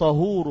 huwa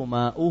tahuru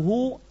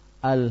ma'uhu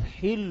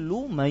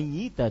al-hillu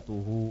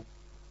mayyitatuhu.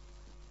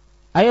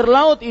 Air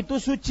laut itu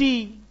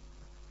suci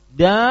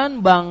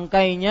dan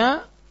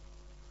bangkainya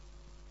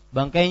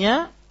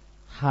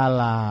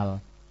halal.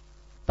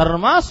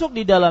 Termasuk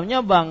di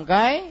dalamnya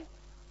bangkai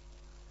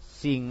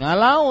singa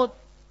laut.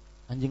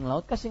 Anjing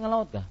laut kah singa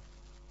laut kah?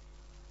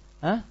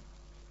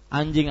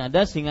 Anjing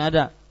ada, singa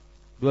ada.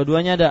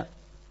 Dua-duanya ada.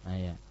 Nah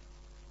ya.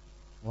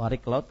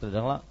 Warik laut,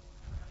 kedang laut.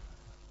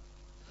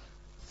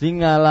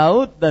 Singa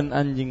laut dan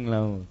anjing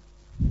laut.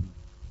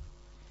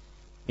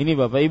 Ini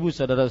Bapak Ibu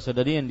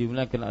saudara-saudari yang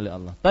dimuliakan oleh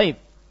Allah. Baik.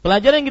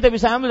 Pelajaran yang kita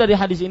bisa ambil dari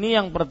hadis ini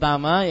yang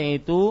pertama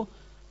yaitu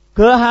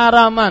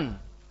keharaman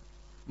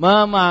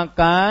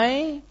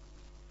memakai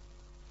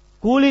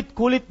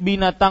kulit-kulit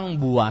binatang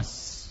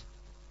buas.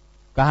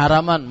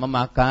 Keharaman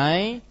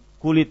memakai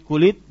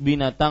kulit-kulit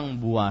binatang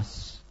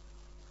buas.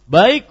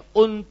 Baik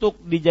untuk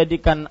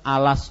dijadikan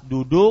alas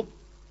duduk,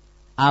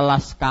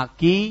 alas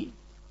kaki,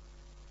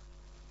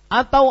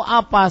 atau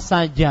apa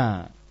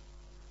saja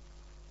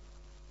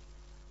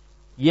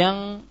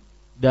yang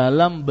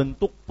dalam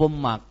bentuk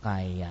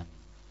pemakaian.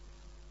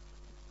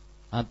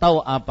 Atau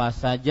apa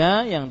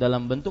saja yang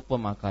dalam bentuk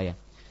pemakaian.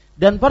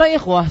 Dan para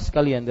ikhwah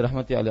sekalian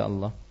dirahmati oleh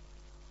Allah,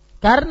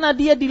 karena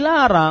dia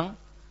dilarang,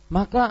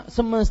 maka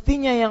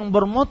semestinya yang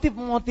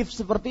bermotif-motif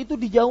seperti itu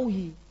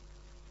dijauhi.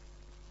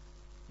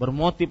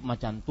 Bermotif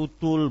macan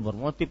tutul,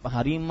 bermotif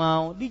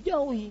harimau,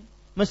 dijauhi.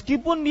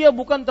 Meskipun dia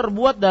bukan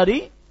terbuat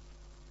dari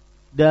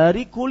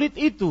kulit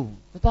itu,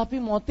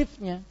 tetapi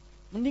motifnya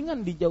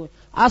mendingan dijauhi.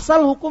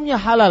 Asal hukumnya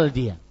halal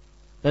dia,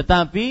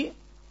 tetapi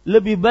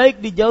lebih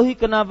baik dijauhi.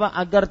 Kenapa?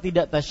 Agar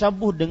tidak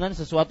tasyabuh dengan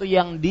sesuatu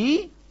yang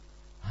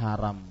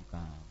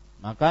diharamkan.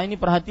 Maka ini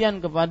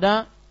perhatian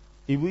kepada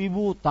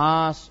ibu-ibu,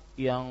 tas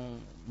yang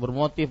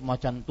bermotif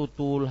macan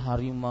tutul,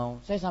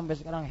 harimau. Saya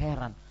sampai sekarang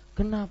heran,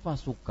 kenapa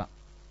suka?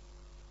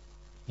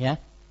 Ya,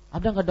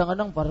 ada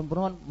kadang-kadang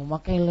perempuan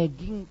memakai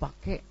legging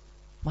pakai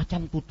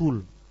macan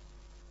tutul.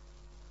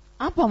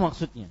 Apa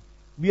maksudnya?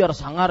 Biar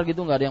sangar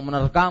gitu, nggak ada yang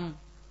menerkam,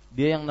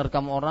 dia yang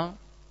menerkam orang.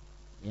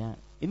 Ya,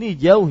 ini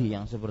jauhi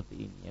yang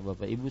seperti ini, ya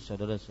Bapak Ibu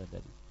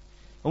saudara-saudari.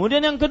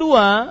 Kemudian yang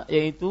kedua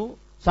yaitu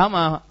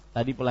sama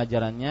tadi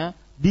pelajarannya,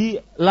 di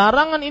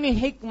larangan ini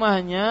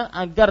hikmahnya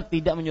agar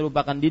tidak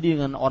menyerupakan diri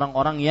dengan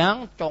orang-orang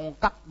yang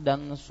congkak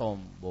dan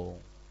sombong.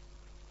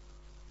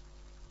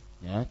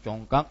 Ya,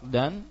 congkak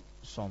dan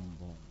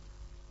sombong.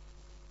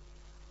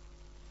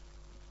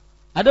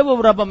 Ada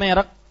beberapa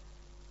merek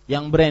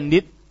yang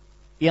branded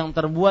yang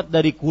terbuat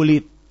dari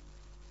kulit.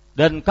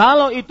 Dan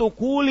kalau itu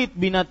kulit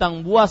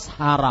binatang buas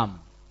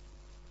haram.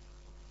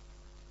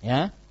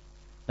 Ya.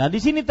 Nah, di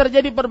sini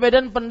terjadi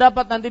perbedaan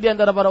pendapat nanti di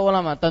antara para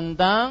ulama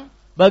tentang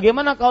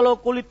bagaimana kalau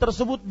kulit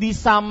tersebut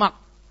disamak.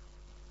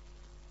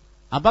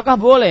 Apakah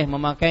boleh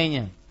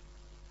memakainya?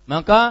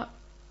 Maka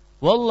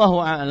wallahu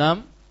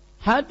a'lam,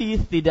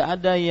 hadis tidak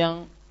ada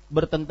yang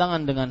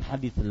bertentangan dengan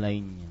hadis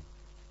lainnya.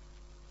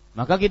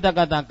 Maka kita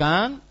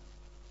katakan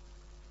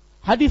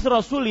hadis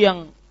Rasul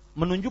yang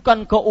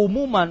menunjukkan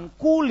keumuman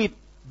kulit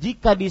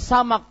jika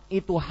disamak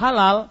itu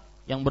halal,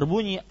 yang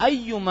berbunyi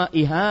ayyuma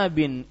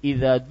ihabin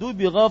idza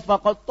dubigha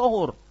faqad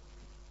tahur.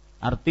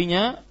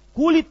 Artinya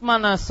kulit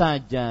mana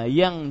saja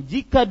yang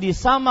jika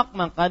disamak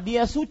maka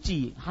dia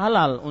suci,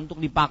 halal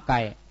untuk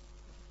dipakai.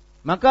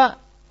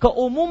 Maka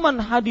keumuman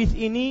hadis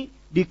ini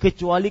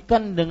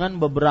dikecualikan dengan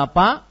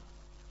beberapa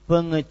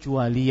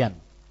pengecualian,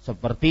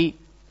 seperti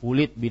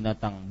kulit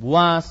binatang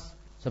buas,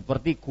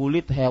 seperti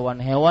kulit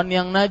hewan-hewan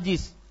yang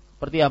najis,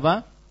 seperti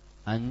apa?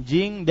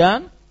 Anjing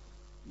dan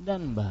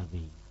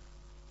babi.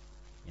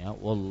 Ya,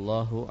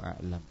 wallahu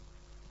a'lam.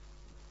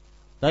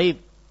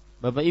 Baik.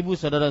 Bapak Ibu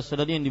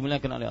saudara-saudari yang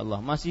dimuliakan oleh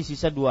Allah, masih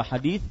sisa 2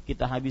 hadis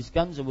kita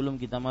habiskan sebelum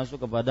kita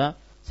masuk kepada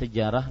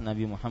sejarah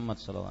Nabi Muhammad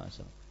SAW.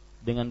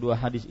 Dengan 2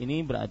 hadis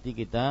ini berarti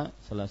kita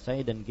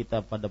selesai dan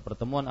kita pada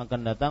pertemuan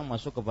akan datang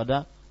masuk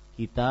kepada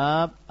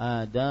kitab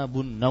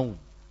Adabun Naum.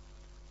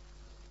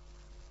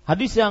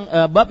 Hadis yang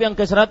bab yang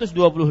ke-125.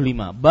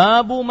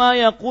 Babu ma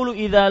yaqulu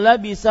idza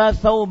labisa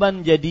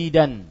thawban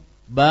jadidan.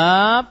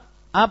 Bab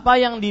apa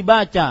yang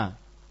dibaca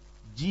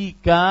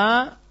jika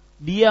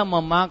dia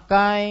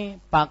memakai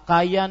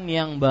pakaian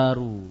yang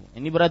baru.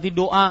 Ini berarti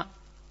doa.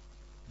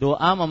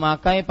 Doa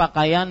memakai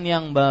pakaian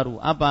yang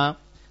baru.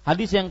 Apa?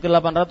 Hadis yang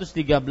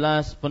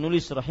ke-813,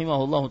 penulis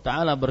rahimahullahu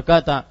taala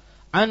berkata,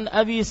 "An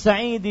Abi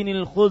Sa'idin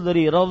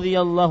al-Khudri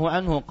radhiyallahu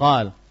anhu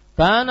qala,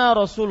 kana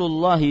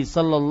Rasulullah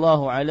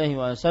sallallahu alaihi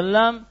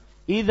wasallam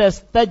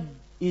idza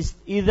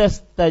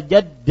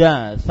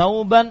istajadda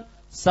thawban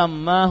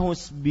sammahu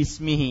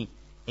bismihi,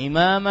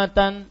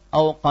 imamatan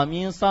aw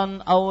qamisan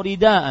aw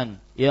ridaan.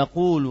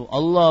 Yaqulu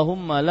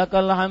Allahumma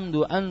lakal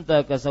hamdu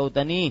anta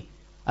kasautani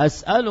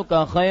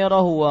as'aluka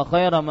khairahu wa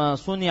khaira ma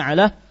suni'a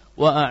lah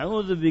wa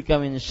a'udzu bika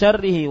min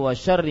syarrihi wa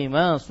syarri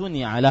ma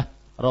suni'a lah."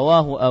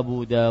 Rawahu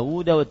Abu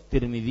Dawud wa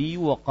Tirmidzi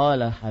wa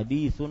qala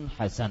haditsun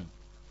hasan.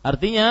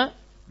 Artinya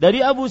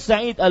dari Abu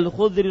Sa'id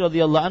Al-Khudri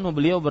radhiyallahu anhu,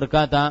 beliau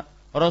berkata,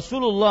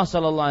 Rasulullah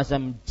sallallahu alaihi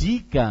wasallam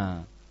jika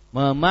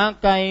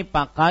memakai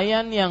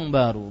pakaian yang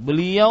baru,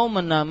 beliau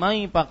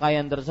menamai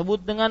pakaian tersebut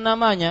dengan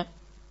namanya,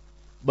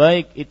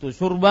 baik itu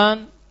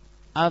surban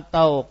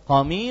atau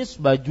qamis,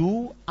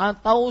 baju,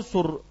 atau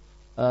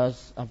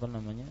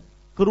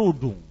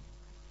kerudung,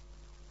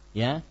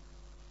 ya,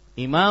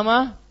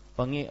 imamah,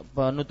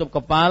 penutup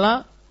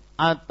kepala,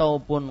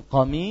 ataupun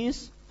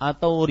qamis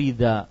atau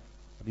rida.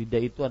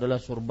 Rida itu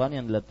adalah surban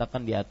yang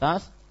diletakkan di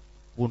atas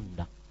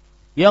pundak.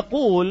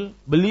 Yaqul,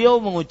 beliau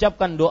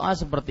mengucapkan doa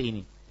seperti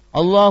ini,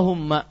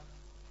 Allahumma,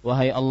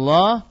 wahai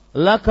Allah,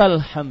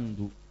 lakal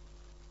hamdu,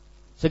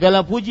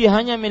 segala puji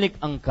hanya milik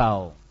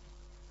Engkau.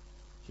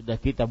 Sudah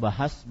kita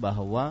bahas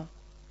bahwa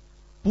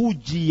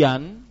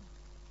pujian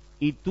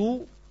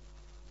itu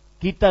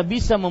kita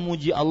bisa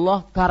memuji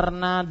Allah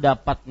karena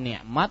dapat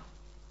nikmat,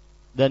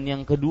 dan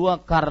yang kedua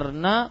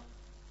karena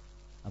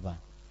apa?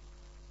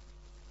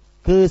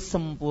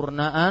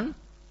 Kesempurnaan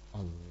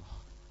Allah.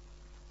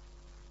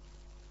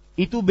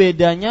 Itu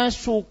bedanya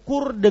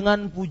syukur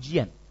dengan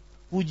pujian.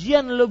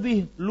 Pujian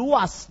lebih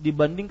luas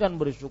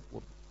dibandingkan bersyukur.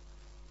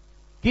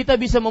 Kita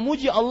bisa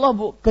memuji Allah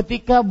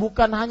ketika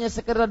bukan hanya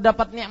sekedar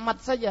dapat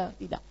nikmat saja,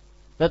 tidak.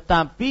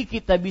 Tetapi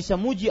kita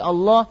bisa muji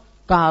Allah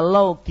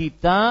kalau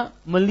kita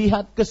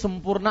melihat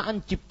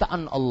kesempurnaan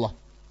ciptaan Allah.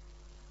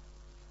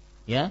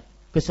 Ya,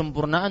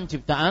 kesempurnaan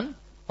ciptaan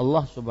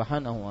Allah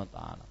Subhanahu wa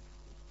taala.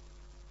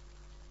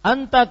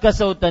 Anta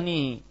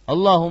kasautani,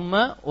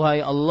 Allahumma,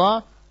 wahai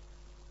Allah,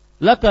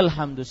 lakal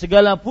hamdu,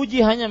 segala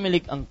puji hanya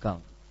milik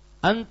Engkau.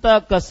 Anta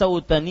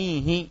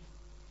kasautanihi,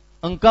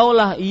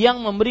 Engkaulah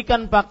yang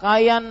memberikan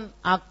pakaian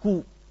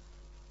aku.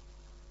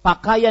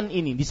 Pakaian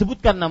ini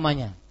disebutkan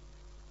namanya.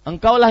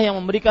 Engkaulah yang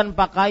memberikan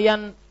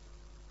pakaian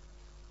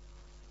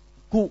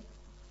ku.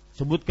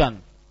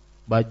 Sebutkan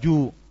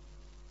baju,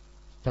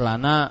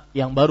 celana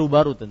yang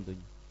baru-baru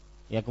tentunya.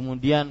 Ya,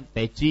 kemudian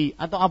peci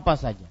atau apa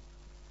saja.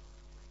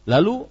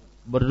 Lalu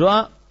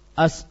berdoa,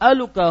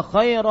 as'aluka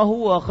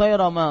khairahu wa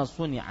khaira ma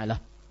suni'alah.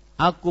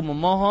 Aku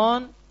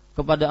memohon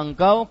kepada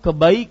Engkau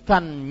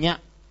kebaikannya,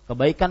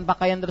 kebaikan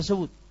pakaian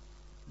tersebut,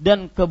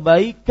 dan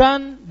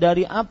kebaikan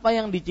dari apa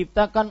yang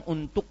diciptakan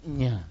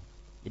untuknya.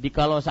 Jadi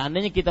kalau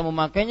seandainya kita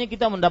memakainya,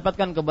 kita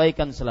mendapatkan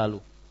kebaikan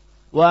selalu.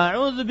 Wa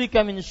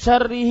a'udzubika min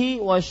syarrihi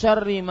wa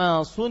syarri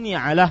ma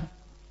suni'alah,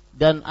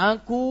 dan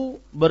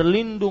aku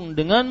berlindung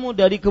denganmu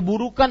dari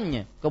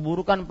keburukannya,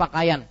 keburukan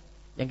pakaian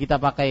yang kita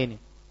pakai ini,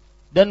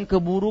 dan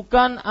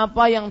keburukan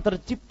apa yang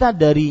tercipta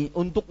dari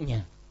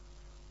untuknya.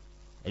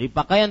 Jadi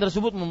pakaian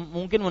tersebut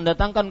mungkin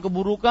mendatangkan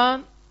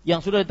keburukan yang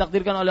sudah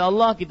ditakdirkan oleh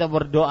Allah, kita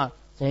berdoa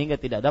sehingga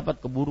tidak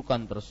dapat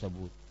keburukan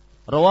tersebut.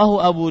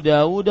 Rawahu Abu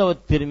Dawud wa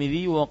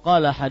Tirmidzi wa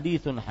qala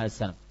haditsun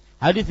hasan.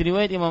 Hadis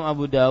riwayat Imam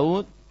Abu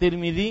Dawud,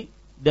 Tirmidzi,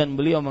 dan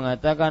beliau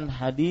mengatakan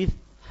hadis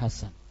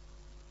hasan.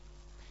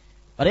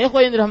 Para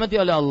ikhwan yang dirahmati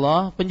oleh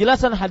Allah,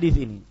 penjelasan hadis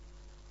ini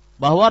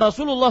bahwa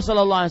Rasulullah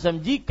sallallahu alaihi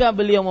wasallam jika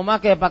beliau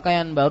memakai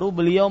pakaian baru,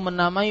 beliau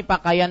menamai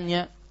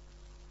pakaiannya,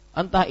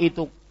 entah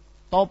itu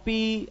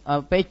topi,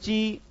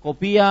 peci,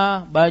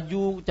 kopiah,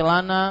 baju,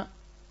 celana,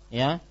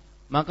 ya,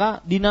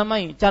 maka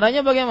dinamai.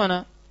 Caranya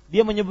bagaimana?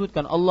 Dia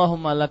menyebutkan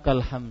Allahumma lakal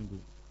hamdu,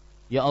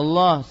 ya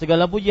Allah,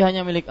 segala puji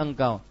hanya milik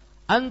Engkau.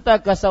 Anta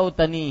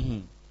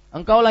kasautanihi,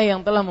 Engkaulah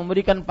yang telah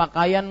memberikan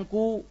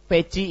pakaianku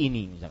peci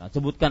ini, misalkan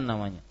sebutkan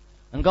namanya.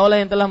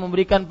 Engkaulah yang telah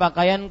memberikan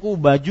pakaianku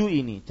baju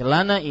ini,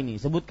 celana ini,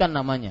 sebutkan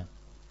namanya.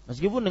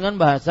 Meskipun dengan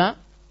bahasa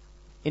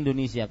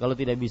Indonesia, kalau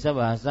tidak bisa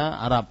bahasa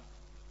Arab,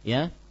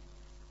 ya.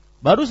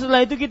 Baru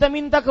setelah itu kita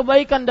minta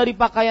kebaikan dari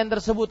pakaian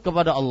tersebut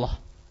kepada Allah.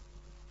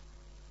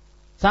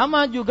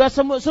 Sama juga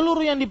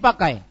seluruh yang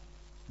dipakai,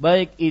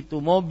 baik itu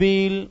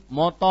mobil,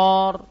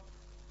 motor,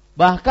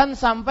 bahkan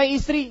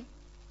sampai istri.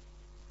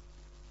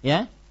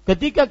 Ya,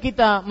 ketika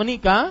kita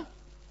menikah,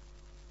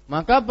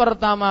 maka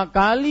pertama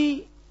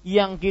kali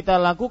yang kita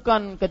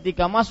lakukan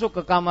ketika masuk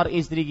ke kamar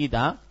istri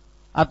kita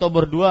atau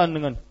berduaan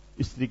dengan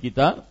istri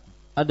kita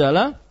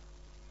adalah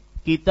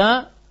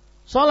kita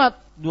sholat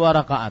 2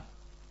 rakaat.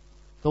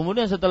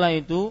 Kemudian setelah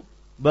itu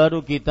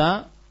baru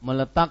kita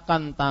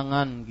meletakkan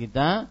tangan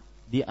kita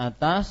di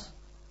atas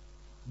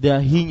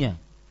dahinya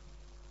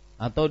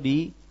atau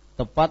di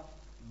tepat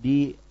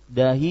di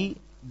dahi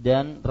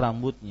dan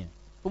rambutnya.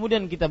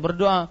 Kemudian kita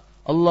berdoa,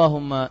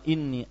 Allahumma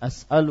inni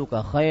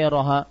as'aluka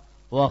khairaha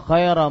wa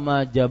khaira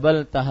ma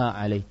jabaltaha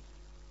alaih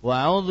wa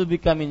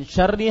a'udzubika min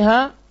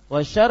syarriha wa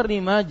syarri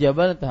ma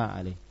jabaltaha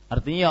alaih.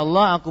 Artinya, ya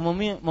Allah, aku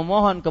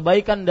memohon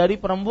kebaikan dari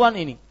perempuan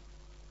ini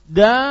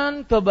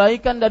dan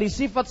kebaikan dari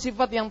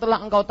sifat-sifat yang telah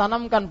engkau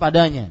tanamkan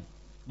padanya,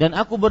 dan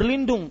aku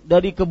berlindung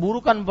dari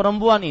keburukan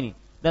perempuan ini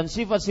dan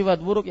sifat-sifat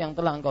buruk yang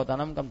telah engkau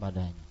tanamkan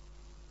padanya.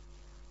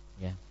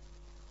 Ya.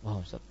 Wah,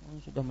 Ustaz,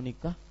 sudah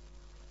menikah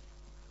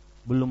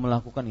belum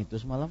melakukan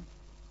itu semalam?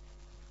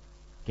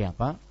 Kayak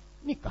apa?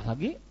 Nikah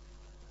lagi?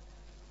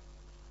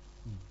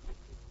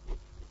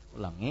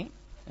 Ulangi.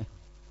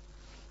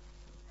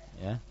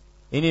 Ya.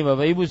 Ini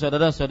Bapak Ibu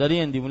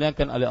saudara-saudari yang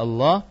dimuliakan oleh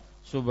Allah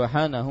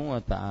Subhanahu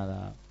wa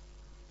taala.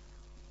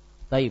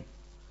 Taib.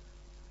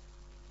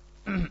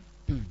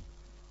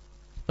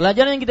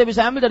 Pelajaran yang kita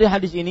bisa ambil dari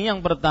hadis ini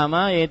yang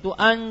pertama yaitu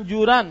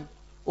anjuran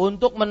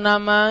untuk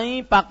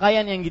menamai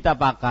pakaian yang kita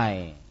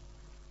pakai.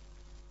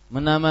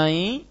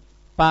 Menamai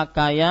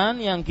pakaian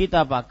yang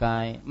kita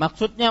pakai.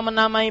 Maksudnya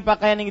menamai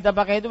pakaian yang kita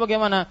pakai itu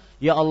bagaimana?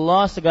 Ya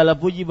Allah, segala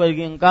puji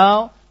bagi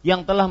Engkau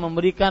yang telah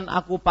memberikan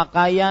aku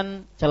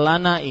pakaian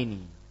celana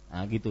ini.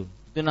 Nah, gitu.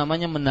 Itu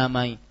namanya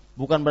menamai.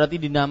 Bukan berarti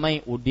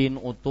dinamai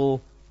udin, utuh,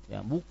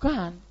 ya,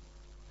 bukan.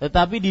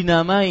 Tetapi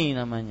dinamai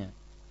namanya.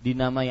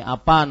 Dinamai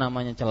apa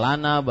namanya?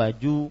 Celana,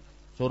 baju,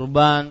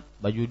 sorban,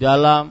 baju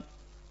dalam,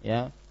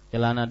 ya,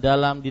 celana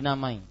dalam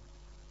dinamai.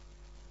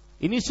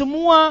 Ini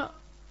semua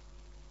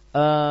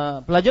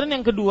pelajaran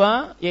yang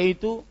kedua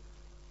yaitu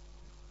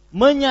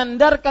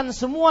menyandarkan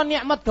semua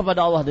nikmat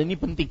kepada Allah, dan ini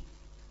penting.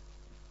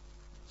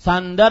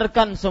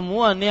 Sandarkan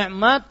semua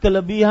nikmat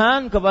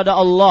kelebihan kepada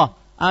Allah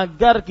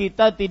agar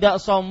kita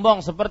tidak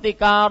sombong seperti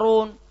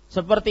Qarun,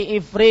 seperti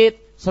Ifrit,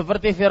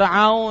 seperti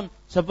Fir'aun,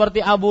 seperti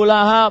Abu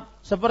Lahab,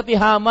 seperti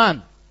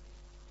Haman.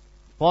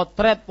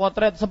 Potret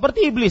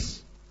seperti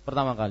iblis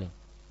pertama kali.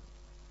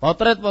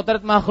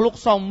 Potret makhluk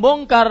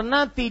sombong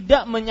karena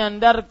tidak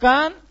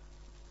menyandarkan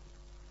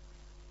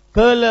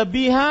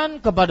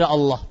kelebihan kepada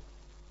Allah.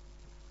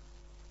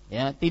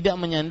 Ya, tidak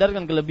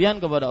menyandarkan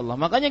kelebihan kepada Allah.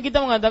 Makanya kita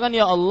mengatakan,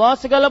 ya Allah,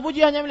 segala puji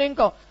hanya milik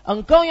Engkau.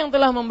 Engkau yang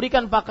telah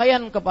memberikan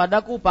pakaian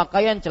kepadaku,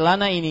 pakaian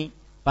celana ini,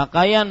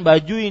 pakaian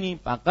baju ini,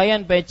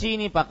 pakaian peci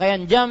ini,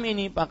 pakaian jam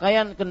ini,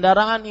 pakaian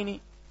kendaraan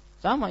ini.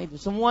 Sama itu,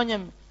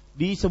 semuanya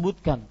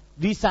disebutkan,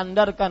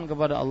 disandarkan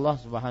kepada Allah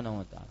Subhanahu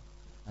wa taala.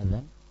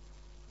 Azan.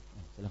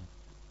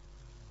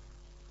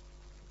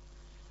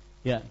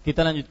 Ya,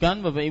 kita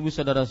lanjutkan Bapak Ibu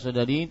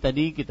saudara-saudari.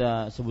 Tadi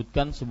kita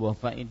sebutkan sebuah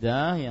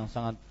faedah yang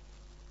sangat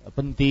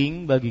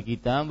penting bagi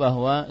kita,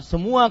 bahwa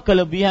semua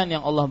kelebihan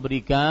yang Allah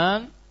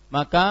berikan,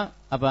 maka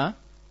apa?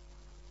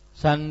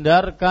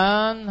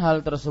 Sandarkan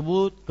hal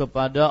tersebut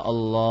kepada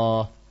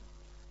Allah.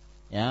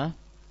 Ya.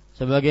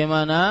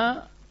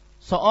 Sebagaimana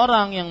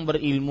seorang yang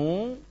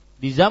berilmu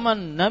di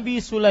zaman Nabi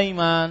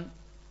Sulaiman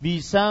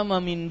bisa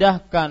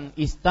memindahkan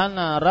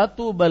istana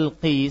Ratu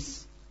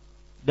Balqis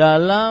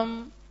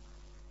dalam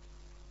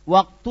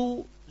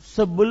waktu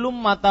sebelum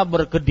mata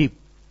berkedip.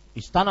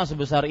 Istana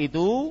sebesar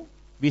itu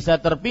bisa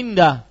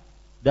terpindah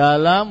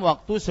dalam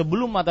waktu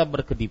sebelum mata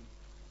berkedip.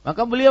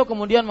 Maka beliau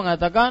kemudian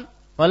mengatakan,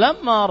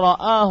 falamma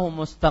ra'ahu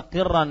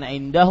mustaqirran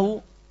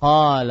indahu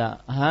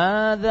qala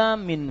hadza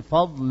min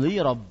fadli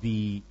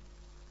rabbi.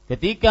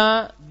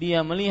 Ketika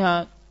dia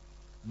melihat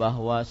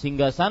bahwa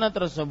singgasana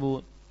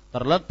tersebut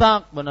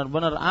terletak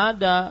benar-benar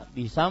ada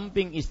di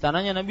samping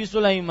istananya Nabi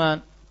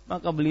Sulaiman,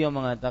 maka beliau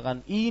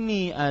mengatakan,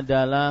 ini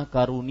adalah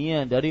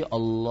karunia dari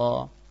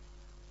Allah.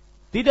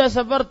 Tidak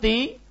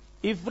seperti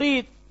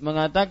Ifrit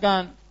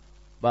mengatakan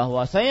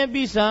bahwa saya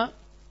bisa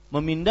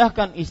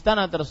memindahkan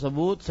istana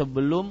tersebut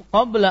sebelum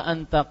qabla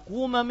an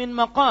taquma min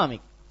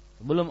maqamik,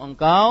 sebelum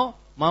engkau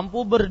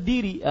mampu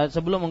berdiri,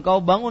 sebelum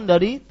engkau bangun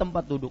dari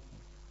tempat duduk.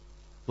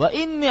 Wa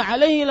inni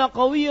alaihi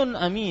laqawiyyun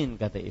amin,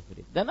 kata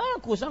Ifrit, dan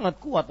aku sangat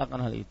kuat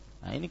akan hal itu.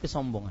 Nah, ini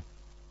kesombongan.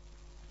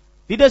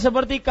 Tidak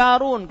seperti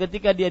Qarun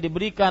ketika dia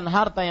diberikan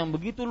harta yang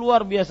begitu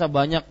luar biasa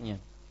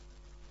banyaknya.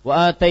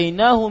 Wa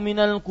atainahu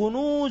minal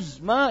kunuz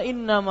ma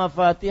inna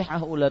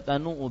mafatihahu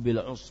latanu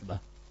bil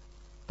usbah.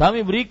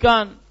 Kami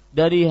berikan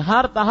dari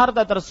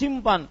harta-harta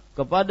tersimpan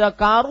kepada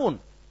Qarun,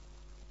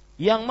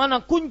 yang mana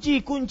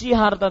kunci-kunci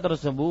harta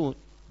tersebut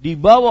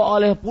dibawa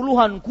oleh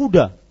puluhan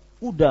kuda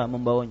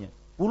membawanya,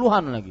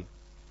 puluhan lagi.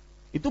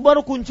 Itu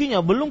baru kuncinya,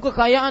 belum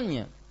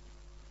kekayaannya.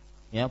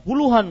 Ya,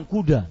 puluhan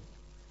kuda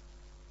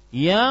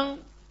yang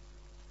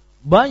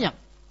banyak.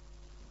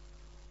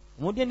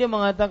 Kemudian dia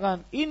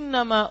mengatakan,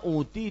 innama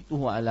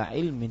utituhu ala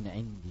ilmin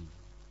indi.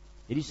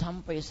 Jadi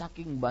sampai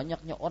saking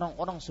banyaknya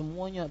orang-orang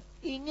semuanya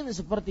ingin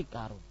seperti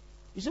Qarun.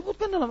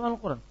 Disebutkan dalam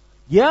Al-Quran,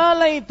 ya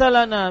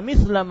laitalana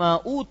mithla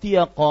ma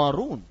utiya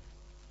Qarun.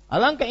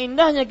 Alangkah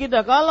indahnya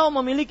kita kalau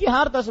memiliki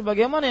harta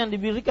sebagaimana yang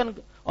diberikan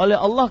oleh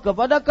Allah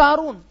kepada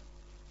Qarun.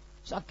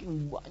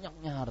 Saking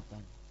banyaknya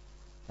hartanya.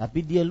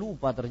 Tapi dia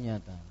lupa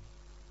ternyata.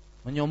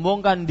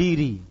 Menyombongkan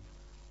diri.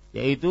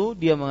 Yaitu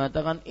dia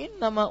mengatakan,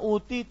 innama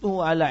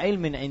utituhu ala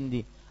ilmin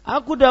indi.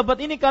 Aku dapat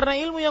ini karena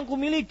ilmu yang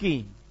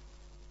kumiliki.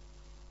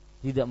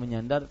 Tidak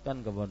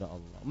menyandarkan kepada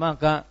Allah.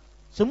 Maka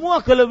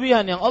semua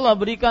kelebihan yang Allah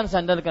berikan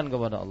sandarkan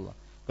kepada Allah.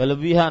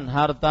 Kelebihan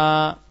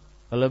harta,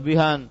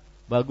 kelebihan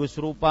bagus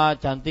rupa,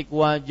 cantik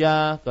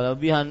wajah,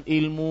 kelebihan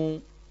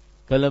ilmu,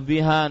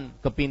 kelebihan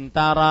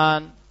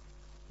kepintaran,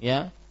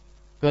 ya,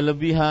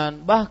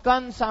 kelebihan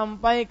bahkan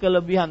sampai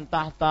kelebihan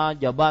tahta,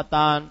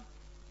 jabatan,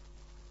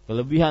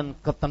 kelebihan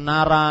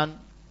ketenaran.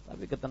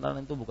 Tapi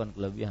ketenaran itu bukan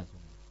kelebihan.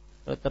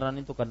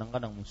 Ketenaran itu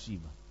kadang-kadang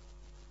musibah.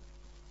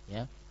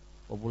 Ya.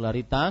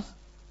 Popularitas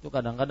itu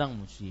kadang-kadang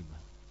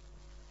musibah.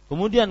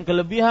 Kemudian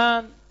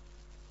kelebihan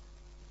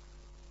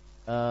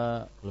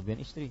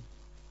istri.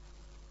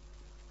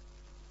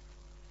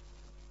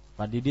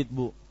 Pak Didit,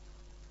 Bu.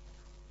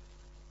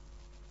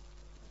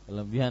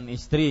 Kelebihan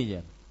istri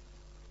ya.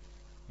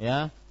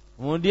 Ya.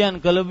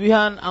 Kemudian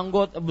kelebihan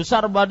anggota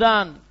besar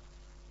badan.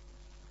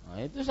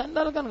 Nah, itu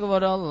sandarkan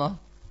kepada Allah.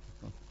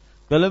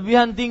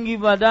 Kelebihan tinggi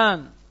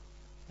badan.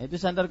 Itu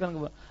sandarkan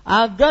kepada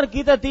agar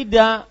kita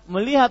tidak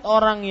melihat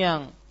orang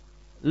yang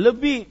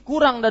lebih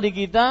kurang dari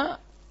kita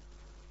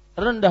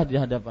rendah di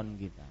hadapan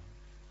kita.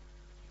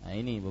 Nah,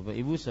 ini Bapak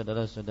Ibu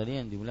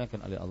saudara-saudari yang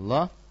dimuliakan oleh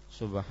Allah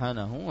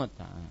Subhanahu wa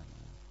taala.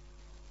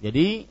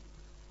 Jadi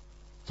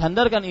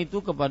sandarkan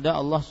itu kepada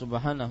Allah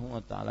Subhanahu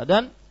wa taala,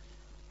 dan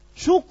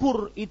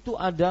syukur itu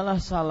adalah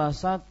salah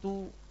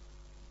satu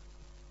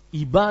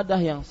ibadah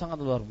yang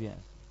sangat luar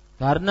biasa.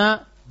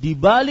 Karena di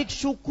balik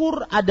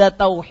syukur ada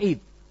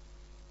tauhid.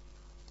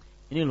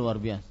 Ini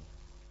luar biasa.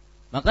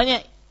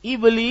 Makanya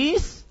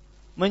iblis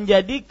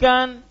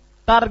menjadikan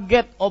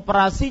target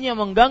operasinya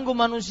mengganggu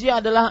manusia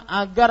adalah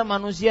agar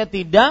manusia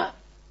tidak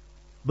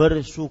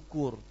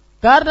bersyukur.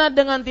 Karena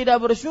dengan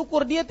tidak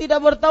bersyukur dia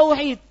tidak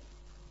bertauhid.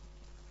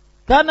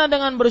 Karena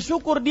dengan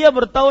bersyukur dia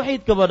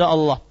bertauhid kepada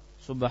Allah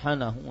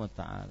Subhanahu wa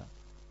taala.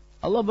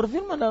 Allah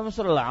berfirman dalam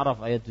surah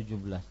Al-A'raf ayat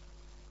 17.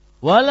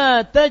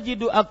 Wala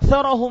tajidu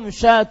aktsarahum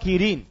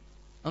syakirin.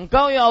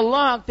 Engkau ya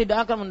Allah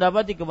tidak akan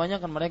mendapati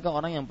kebanyakan mereka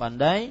orang yang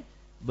pandai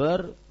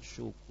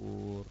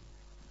bersyukur.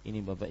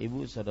 Ini Bapak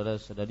Ibu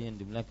saudara-saudari yang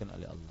dimuliakan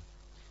oleh Allah.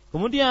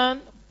 Kemudian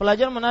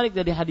pelajaran menarik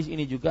dari hadis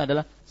ini juga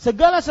adalah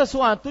segala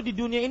sesuatu di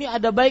dunia ini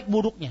ada baik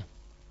buruknya.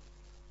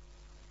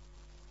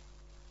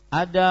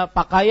 Ada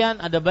pakaian,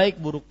 ada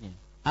baik buruknya.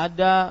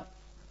 Ada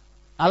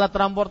alat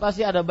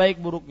transportasi, ada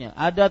baik buruknya.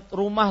 Ada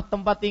rumah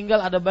tempat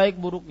tinggal, ada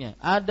baik buruknya.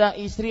 Ada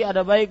istri,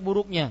 ada baik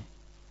buruknya.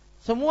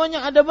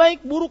 Semuanya ada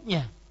baik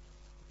buruknya.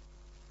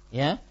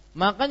 Ya,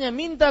 makanya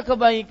minta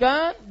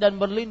kebaikan dan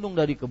berlindung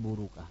dari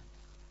keburukan.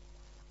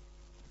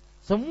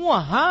 Semua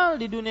hal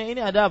di dunia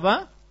ini ada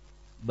apa?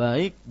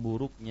 Baik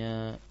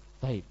buruknya.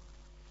 Baik.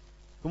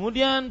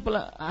 Kemudian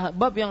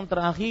bab yang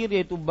terakhir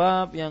yaitu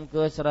bab yang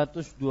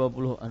ke-126.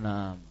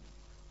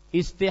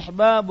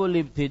 Istihbabul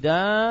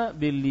ibtida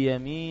bil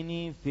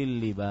yamini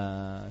fil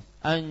libas.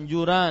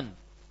 Anjuran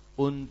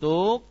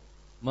untuk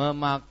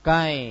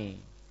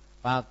memakai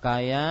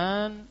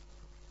pakaian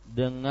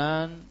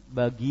dengan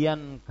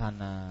bagian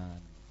kanan.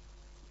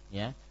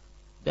 Ya.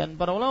 Dan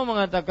para ulama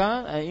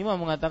mengatakan, imam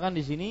mengatakan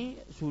di sini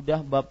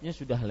babnya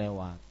sudah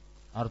lewat.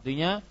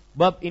 Artinya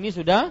bab ini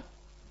sudah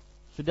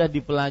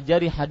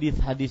dipelajari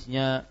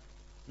hadis-hadisnya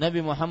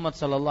Nabi Muhammad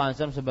sallallahu alaihi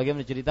wasallam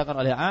sebagaimana diceritakan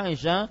oleh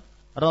Aisyah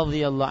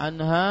radhiyallahu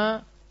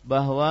anha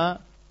bahwa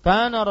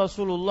kana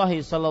Rasulullah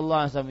sallallahu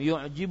alaihi wasallam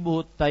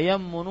yu'jibuhu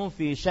tayammunu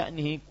fi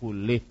sya'nihi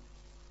kullih.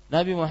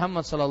 Nabi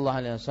Muhammad sallallahu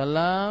alaihi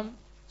wasallam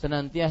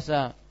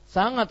senantiasa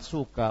sangat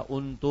suka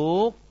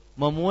untuk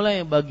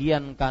memulai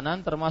bagian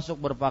kanan termasuk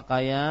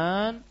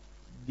berpakaian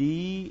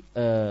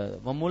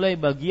memulai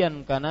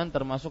bagian kanan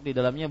termasuk di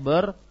dalamnya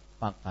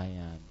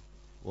berpakaian.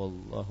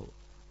 Wallahu.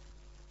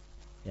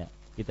 Ya,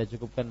 kita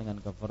cukupkan dengan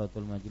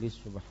kafaratul majlis.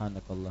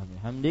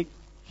 Subhanakallahumma hamdik,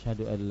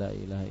 asyhadu an la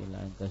ilaha illa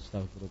anta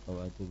astaghfiruka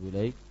wa atubu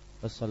ilaik.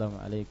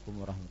 Wassalamualaikum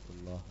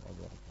warahmatullahi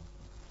wabarakatuh.